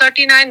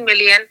 139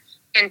 million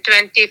in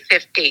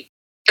 2050.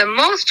 The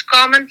most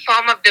common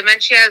form of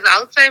dementia is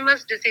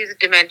Alzheimer's disease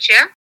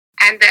dementia,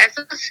 and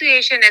the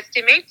association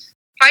estimates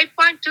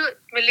 5.2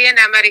 million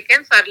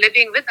Americans are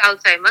living with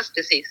Alzheimer's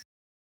disease.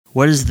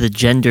 What is the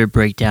gender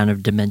breakdown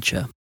of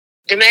dementia?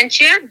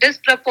 Dementia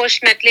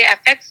disproportionately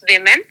affects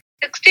women.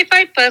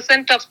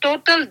 65% of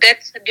total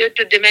deaths due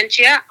to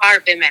dementia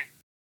are women.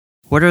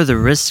 What are the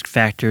risk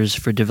factors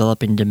for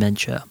developing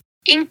dementia?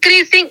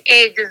 Increasing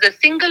age is the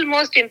single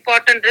most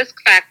important risk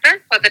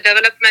factor for the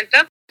development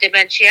of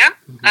dementia.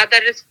 Other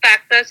risk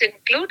factors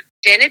include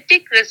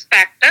genetic risk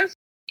factors,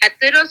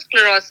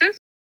 atherosclerosis,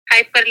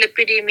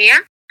 hyperlipidemia,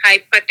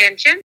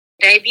 hypertension,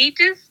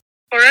 diabetes,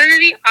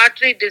 coronary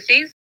artery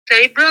disease,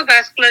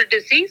 cerebrovascular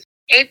disease,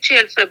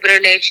 atrial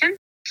fibrillation,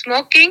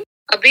 smoking,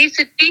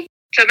 obesity,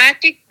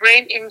 traumatic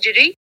brain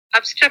injury,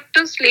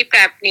 obstructive sleep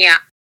apnea.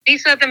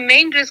 These are the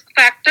main risk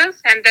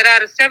factors, and there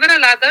are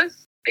several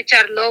others which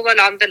are lower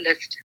on the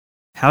list.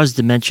 How is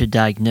dementia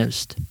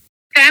diagnosed?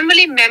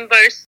 Family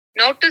members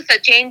notice a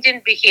change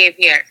in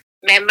behavior,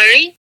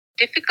 memory,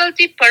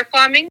 difficulty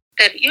performing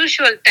their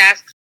usual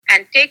tasks,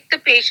 and take the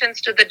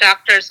patients to the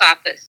doctor's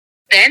office.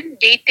 Then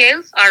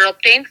details are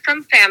obtained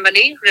from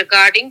family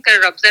regarding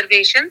their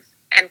observations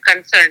and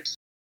concerns.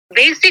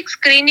 Basic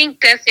screening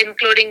tests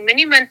including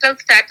mini mental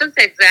status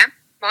exam,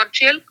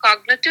 Montreal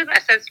cognitive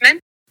assessment,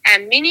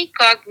 and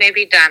mini-cog may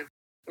be done.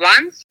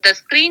 Once the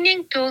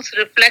screening tools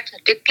reflect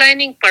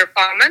declining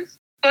performance,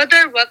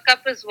 further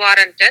workup is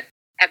warranted.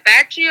 A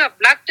battery of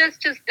blood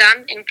tests is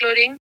done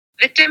including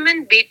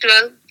vitamin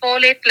B12,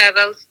 folate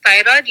levels,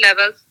 thyroid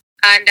levels,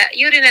 and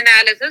urine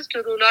analysis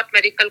to rule out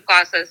medical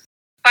causes.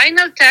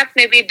 Spinal tap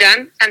may be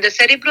done and the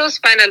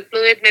cerebrospinal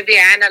fluid may be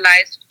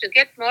analyzed to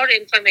get more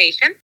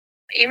information.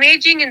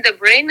 Imaging in the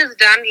brain is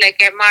done like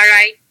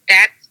MRI,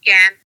 DAT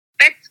scan,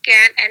 PET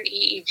scan, and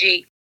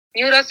EEG.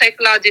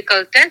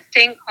 Neuropsychological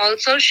testing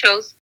also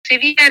shows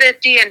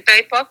severity and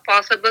type of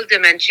possible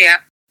dementia.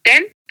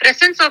 Then,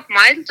 presence of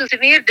mild to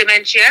severe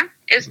dementia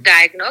is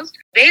diagnosed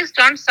based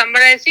on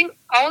summarizing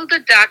all the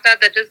data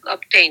that is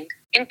obtained,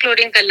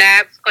 including the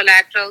labs,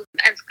 collateral,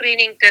 and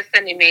screening tests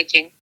and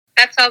imaging.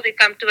 That's how we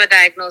come to a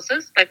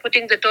diagnosis, by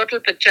putting the total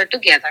picture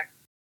together.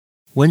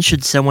 When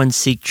should someone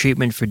seek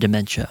treatment for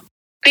dementia?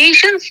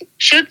 Patients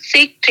should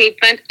seek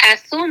treatment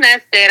as soon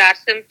as there are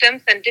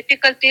symptoms and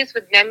difficulties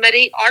with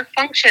memory or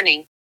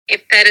functioning.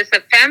 If there is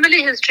a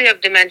family history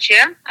of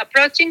dementia,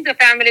 approaching the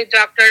family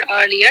doctor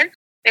earlier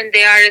when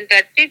they are in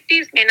their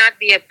 50s may not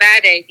be a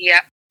bad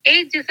idea.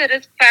 Age is a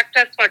risk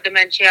factor for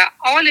dementia.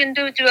 All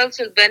individuals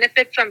will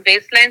benefit from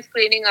baseline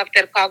screening of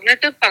their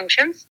cognitive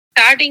functions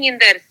starting in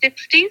their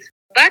 60s,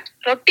 but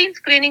routine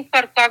screening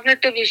for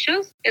cognitive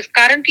issues is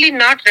currently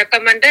not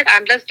recommended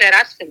unless there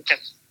are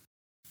symptoms.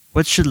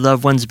 What should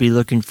loved ones be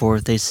looking for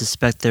if they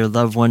suspect their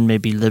loved one may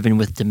be living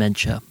with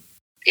dementia?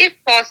 If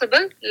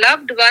possible,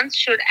 loved ones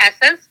should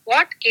assess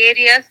what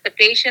areas the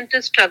patient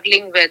is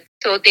struggling with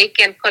so they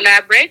can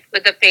collaborate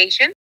with the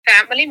patient,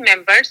 family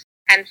members,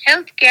 and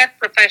healthcare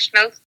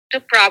professionals to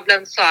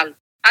problem solve.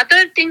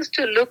 Other things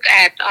to look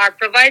at are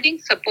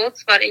providing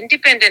supports for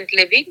independent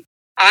living,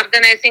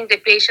 organizing the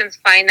patient's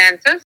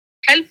finances,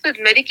 help with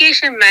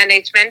medication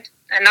management,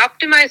 and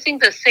optimizing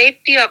the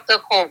safety of the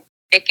home.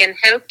 They can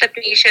help the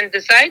patient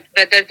decide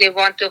whether they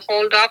want to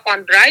hold off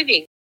on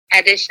driving.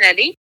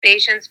 Additionally,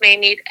 patients may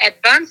need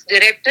advance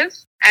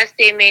directives as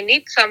they may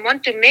need someone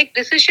to make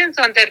decisions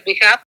on their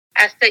behalf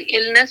as the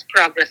illness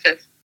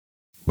progresses.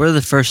 What are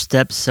the first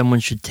steps someone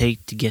should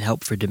take to get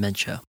help for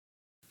dementia?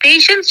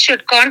 Patients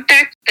should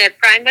contact their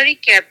primary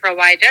care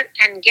provider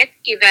and get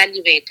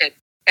evaluated.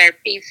 Their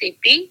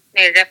PCP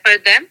may refer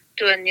them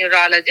to a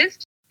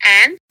neurologist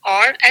and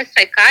or a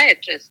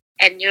psychiatrist.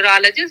 A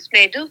neurologist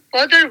may do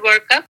further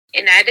workup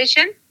in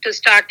addition to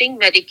starting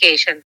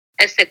medication.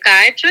 A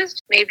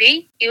psychiatrist may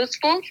be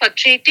useful for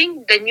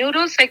treating the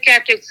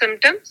neuropsychiatric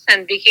symptoms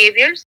and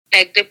behaviors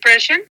like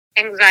depression,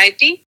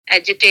 anxiety,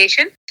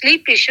 agitation,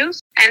 sleep issues,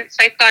 and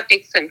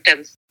psychotic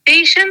symptoms.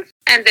 Patients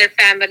and their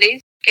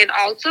families can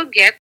also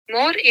get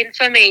more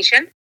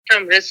information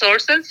from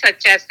resources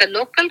such as the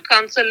Local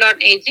Council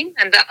on Aging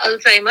and the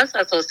Alzheimer's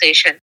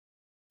Association.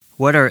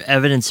 What are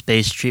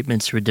evidence-based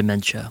treatments for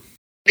dementia?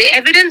 The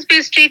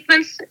evidence-based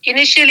treatments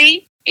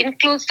initially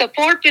includes the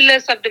 4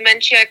 pillars of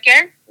dementia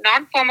care,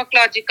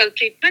 non-pharmacological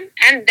treatment,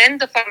 and then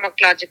the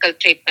pharmacological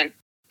treatment.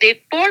 The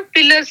 4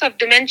 pillars of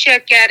dementia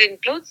care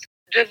includes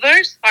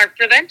reverse or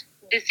prevent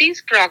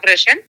disease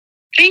progression,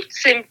 treat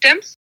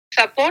symptoms,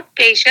 support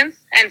patients,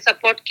 and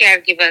support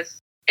caregivers.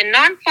 The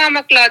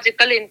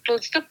non-pharmacological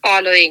includes the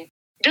following: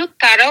 do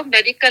thorough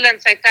medical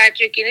and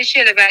psychiatric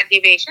initial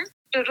evaluation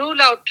to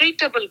rule out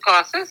treatable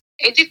causes,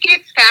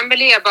 educate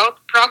family about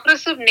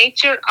progressive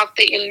nature of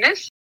the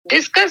illness,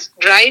 discuss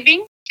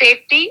driving,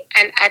 safety,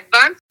 and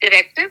advance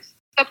directives.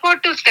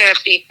 Supportive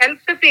therapy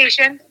helps the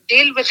patient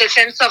deal with a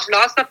sense of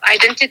loss of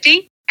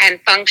identity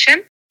and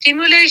function.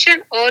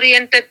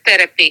 Stimulation-oriented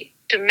therapy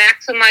to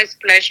maximize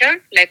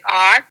pleasure like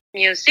art,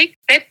 music,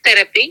 pet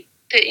therapy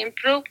to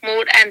improve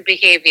mood and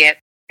behavior.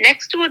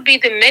 Next would be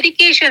the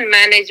medication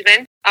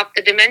management of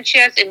the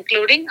dementias,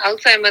 including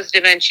Alzheimer's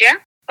dementia.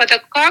 For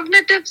the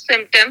cognitive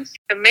symptoms,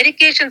 the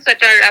medications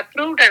that are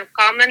approved and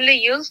commonly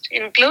used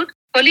include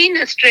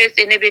cholinesterase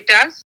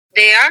inhibitors.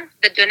 They are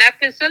the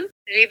donepezil,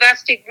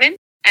 rivastigmine,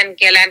 and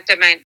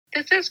galantamine.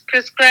 This is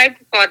prescribed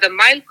for the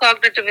mild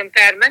cognitive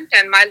impairment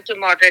and mild to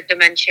moderate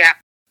dementia.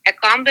 A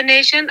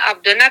combination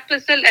of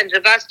donepezil and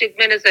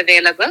rivastigmine is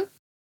available.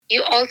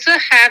 You also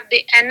have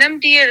the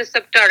NMDA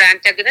receptor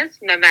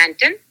antagonist,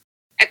 memantine.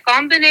 A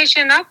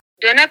combination of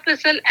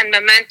donepezil and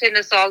memantine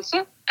is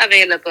also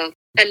available.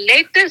 The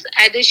latest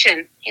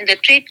addition in the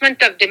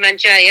treatment of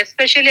dementia,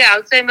 especially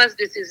Alzheimer's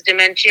disease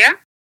dementia,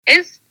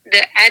 is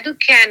the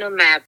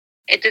aducanumab.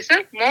 It is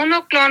a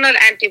monoclonal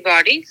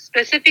antibody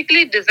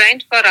specifically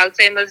designed for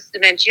Alzheimer's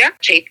dementia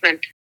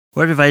treatment.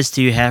 What advice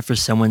do you have for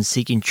someone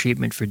seeking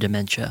treatment for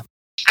dementia?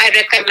 I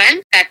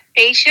recommend that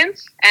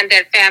patients and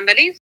their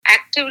families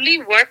actively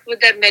work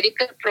with their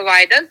medical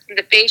providers in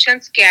the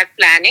patient's care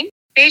planning.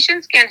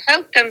 Patients can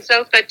help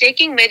themselves by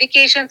taking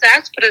medications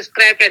as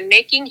prescribed and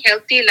making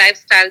healthy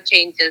lifestyle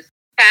changes.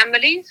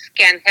 Families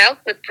can help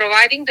with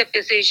providing the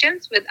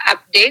physicians with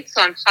updates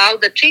on how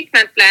the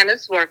treatment plan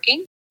is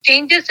working,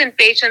 changes in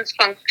patients'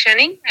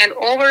 functioning, and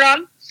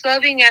overall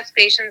serving as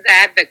patients'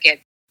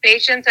 advocate.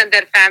 Patients and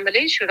their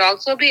families should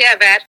also be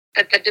aware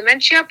that the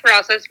dementia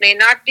process may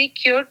not be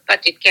cured,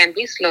 but it can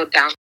be slowed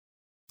down.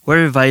 What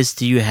advice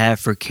do you have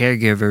for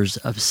caregivers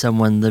of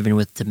someone living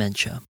with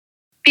dementia?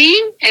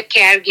 Being a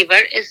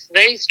caregiver is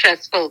very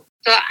stressful.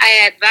 So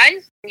I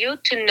advise you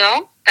to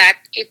know that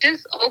it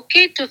is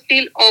okay to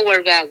feel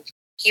overwhelmed.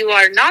 You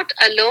are not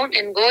alone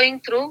in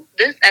going through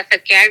this as a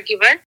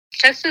caregiver.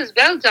 Stress is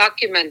well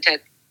documented.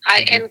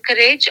 I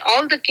encourage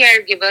all the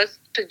caregivers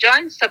to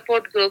join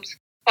support groups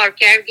for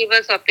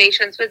caregivers of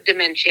patients with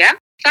dementia.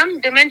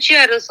 Some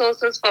dementia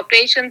resources for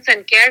patients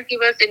and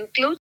caregivers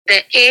include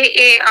the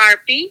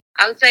AARP,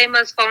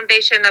 Alzheimer's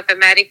Foundation of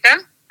America,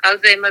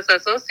 Alzheimer's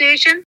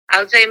Association,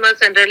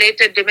 Alzheimer's and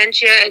Related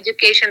Dementia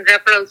Education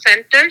Referral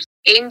Centers,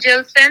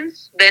 Angel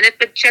Sense,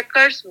 Benefit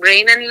Checkers,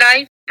 Brain and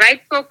Life,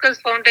 Bright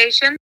Focus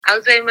Foundation,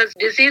 Alzheimer's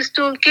Disease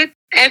Toolkit.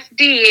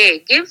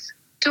 FDA gives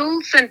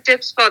tools and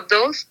tips for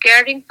those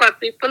caring for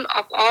people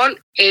of all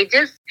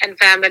ages and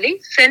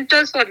families.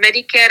 Centers for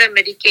Medicare and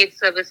Medicaid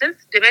Services,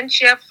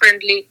 Dementia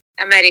Friendly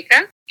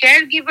America,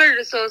 Caregiver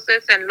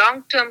Resources and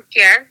Long-Term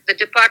Care, the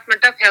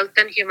Department of Health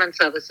and Human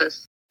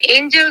Services.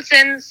 Angel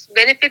Sense,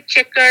 Benefit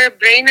Checker,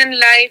 Brain and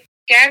Life,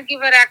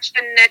 Caregiver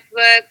Action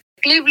Network,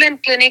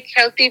 Cleveland Clinic,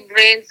 Healthy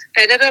Brains,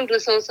 Federal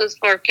Resources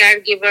for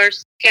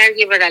Caregivers,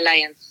 Caregiver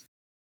Alliance.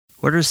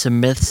 What are some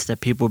myths that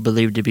people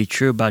believe to be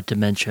true about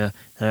dementia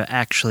that are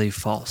actually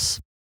false?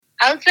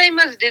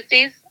 Alzheimer's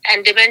disease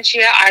and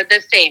dementia are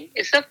the same.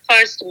 It's the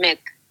first myth.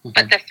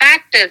 But the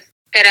fact is,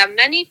 there are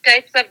many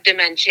types of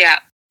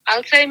dementia.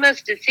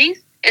 Alzheimer's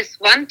disease is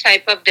one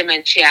type of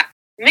dementia.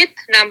 Myth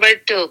number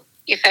 2.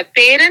 If a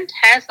parent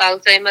has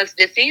Alzheimer's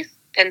disease,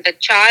 then the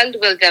child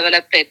will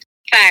develop it.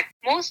 Fact,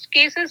 most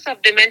cases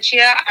of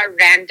dementia are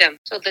random,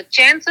 so the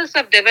chances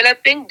of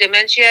developing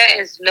dementia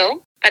is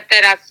low, but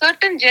there are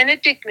certain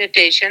genetic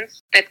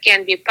mutations that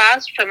can be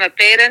passed from a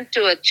parent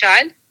to a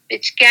child,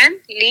 which can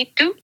lead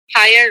to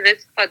higher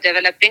risk for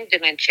developing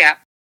dementia.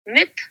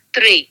 Myth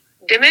 3.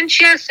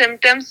 Dementia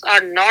symptoms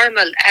are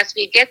normal as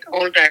we get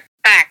older.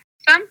 Fact,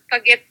 some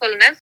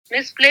forgetfulness,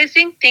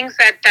 misplacing things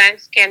at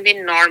times can be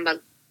normal,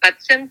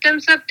 but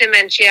symptoms of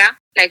dementia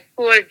like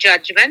poor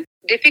judgment,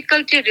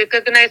 difficulty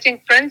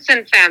recognizing friends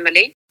and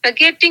family,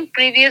 forgetting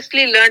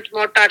previously learned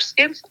motor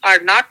skills are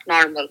not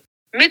normal.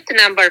 Myth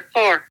number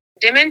 4.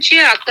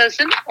 Dementia occurs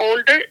in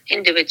older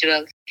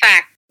individuals.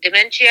 Fact,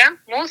 dementia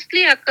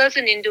mostly occurs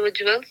in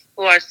individuals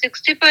who are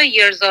 65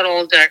 years or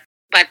older,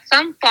 but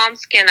some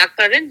forms can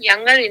occur in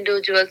younger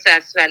individuals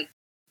as well.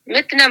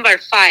 Myth number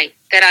 5.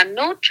 There are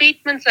no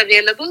treatments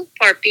available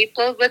for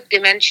people with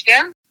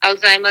dementia,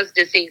 Alzheimer's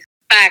disease.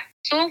 Fact,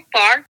 so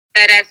far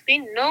there has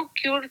been no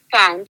cure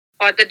found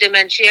for the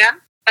dementia,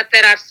 but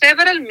there are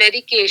several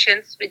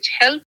medications which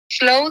help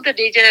slow the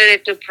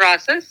degenerative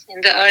process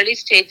in the early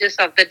stages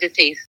of the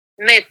disease.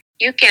 Myth,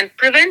 you can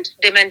prevent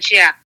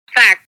dementia.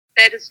 Fact,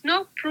 there is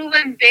no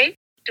proven way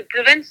to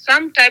prevent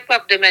some type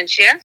of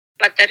dementia,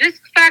 but the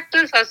risk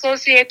factors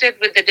associated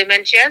with the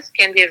dementias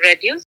can be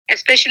reduced,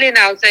 especially in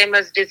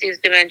Alzheimer's disease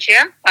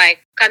dementia, by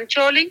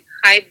controlling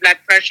high blood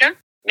pressure,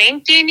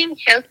 maintaining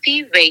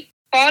healthy weight.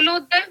 Follow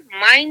the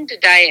MIND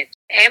diet,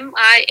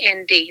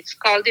 M-I-N-D. It's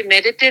called the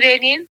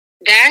Mediterranean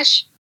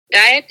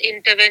Diet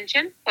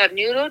Intervention for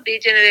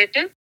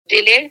Neurodegenerative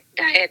Delay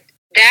Diet.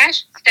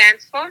 DASH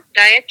stands for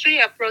Dietary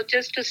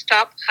Approaches to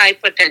Stop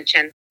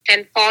Hypertension.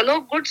 Then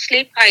follow good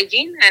sleep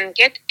hygiene and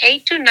get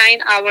 8 to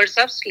 9 hours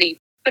of sleep.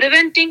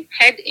 Preventing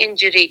head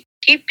injury.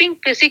 Keeping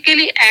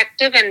physically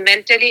active and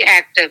mentally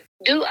active.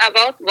 Do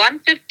about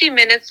 150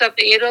 minutes of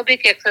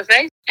aerobic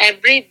exercise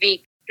every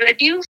week.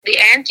 Reduce the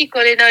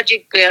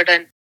anticholinergic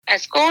burden. A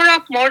score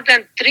of more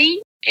than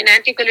 3 in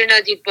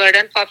anticholinergic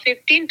burden for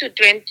 15 to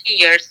 20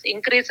 years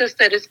increases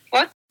the risk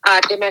for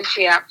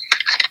dementia.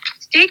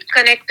 Stay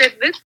connected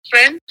with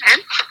friends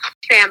and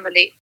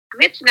family.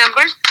 Myth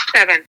number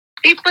 7.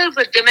 People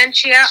with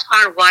dementia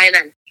are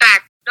violent.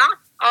 Fact, not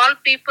all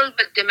people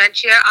with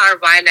dementia are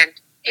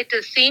violent. It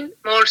is seen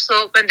more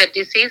so when the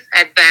disease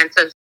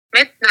advances.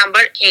 Myth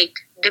number 8.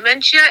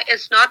 Dementia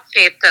is not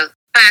fatal.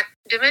 Fact,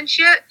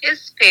 dementia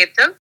is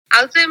fatal.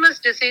 Alzheimer's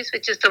disease,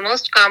 which is the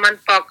most common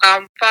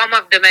form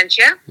of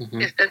dementia,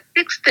 is the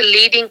 6th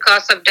leading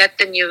cause of death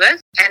in US.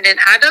 And in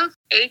adults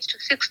aged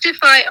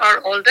 65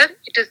 or older,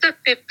 it is the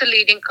 5th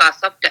leading cause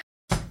of death.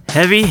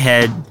 Heavy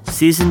Head,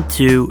 Season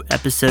 2,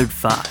 Episode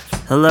 5,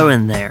 Hello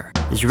in There,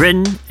 is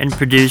written and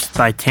produced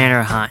by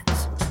Tanner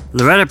Hines.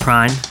 Loretta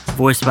Prine,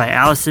 voiced by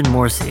Allison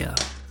Morcio.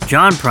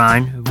 John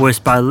Prine,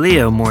 voiced by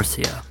Leo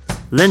Morcio.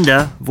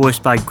 Linda,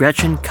 voiced by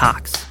Gretchen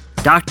Cox.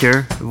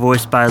 Doctor,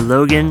 voiced by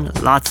Logan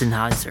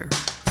Lotzenheiser.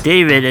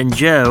 David and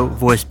Joe,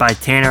 voiced by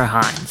Tanner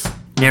Hines.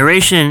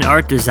 Narration and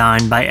art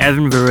design by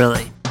Evan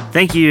Virilli.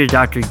 Thank you to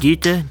Dr.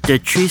 Gita de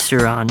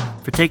Treeceron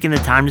for taking the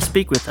time to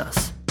speak with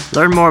us.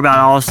 Learn more about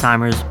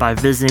Alzheimer's by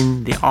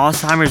visiting the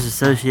Alzheimer's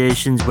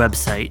Association's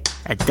website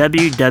at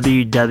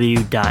www.alz.org.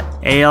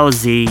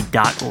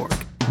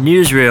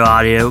 Newsreel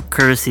audio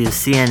courtesy of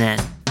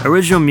CNN.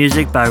 Original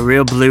music by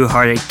Real Blue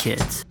Hearted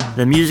Kids.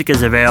 The music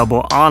is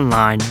available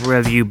online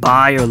wherever you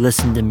buy or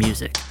listen to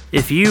music.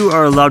 If you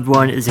or a loved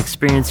one is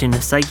experiencing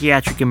a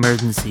psychiatric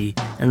emergency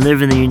and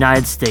live in the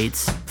United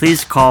States,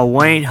 please call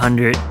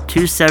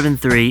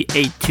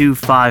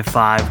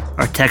 1-800-273-8255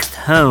 or text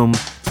HOME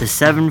to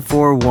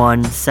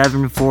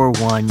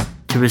 741-741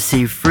 to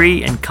receive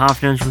free and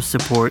confidential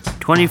support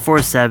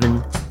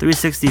 24/7,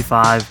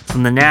 365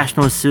 from the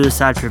National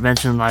Suicide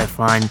Prevention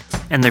Lifeline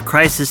and the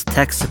Crisis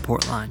Text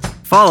Support Line.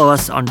 Follow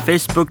us on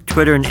Facebook,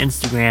 Twitter, and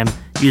Instagram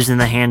using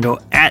the handle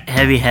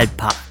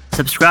 @HeavyHeadPod.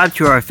 Subscribe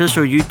to our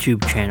official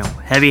YouTube channel,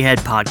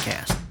 Heavyhead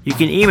Podcast. You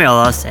can email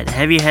us at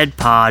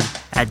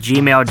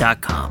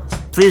heavyheadpod@gmail.com.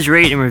 Please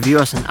rate and review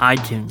us on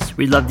iTunes.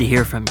 We'd love to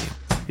hear from you.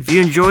 If you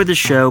enjoy the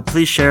show,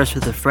 please share us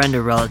with a friend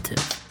or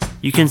relative.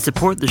 You can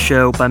support the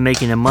show by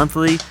making a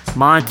monthly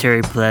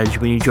monetary pledge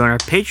when you join our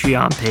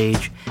Patreon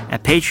page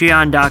at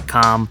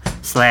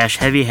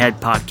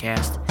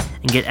patreon.com/heavyheadpodcast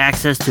and get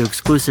access to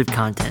exclusive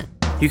content.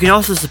 You can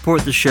also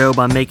support the show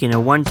by making a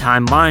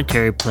one-time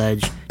monetary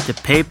pledge to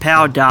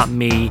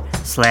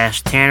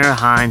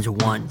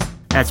paypal.me/TannerHines1.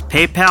 That's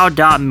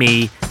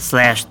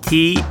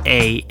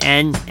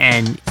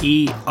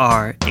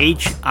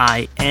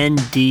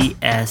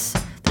paypal.me/TANNERHINDS,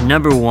 the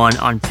number 1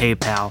 on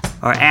PayPal,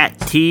 or at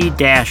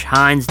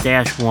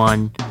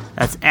T-Hines-1.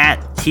 That's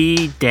at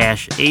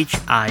T-HINDS-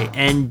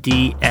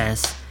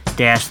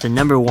 the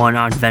number 1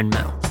 on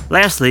Venmo.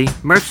 Lastly,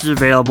 merch is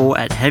available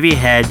at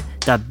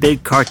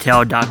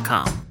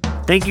heavyhead.bigcartel.com.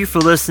 Thank you for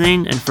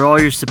listening and for all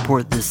your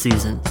support this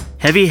season.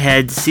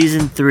 Heavyhead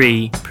Season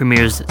 3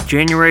 premieres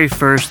January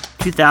 1st,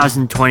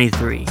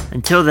 2023.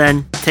 Until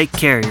then, take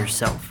care of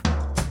yourself.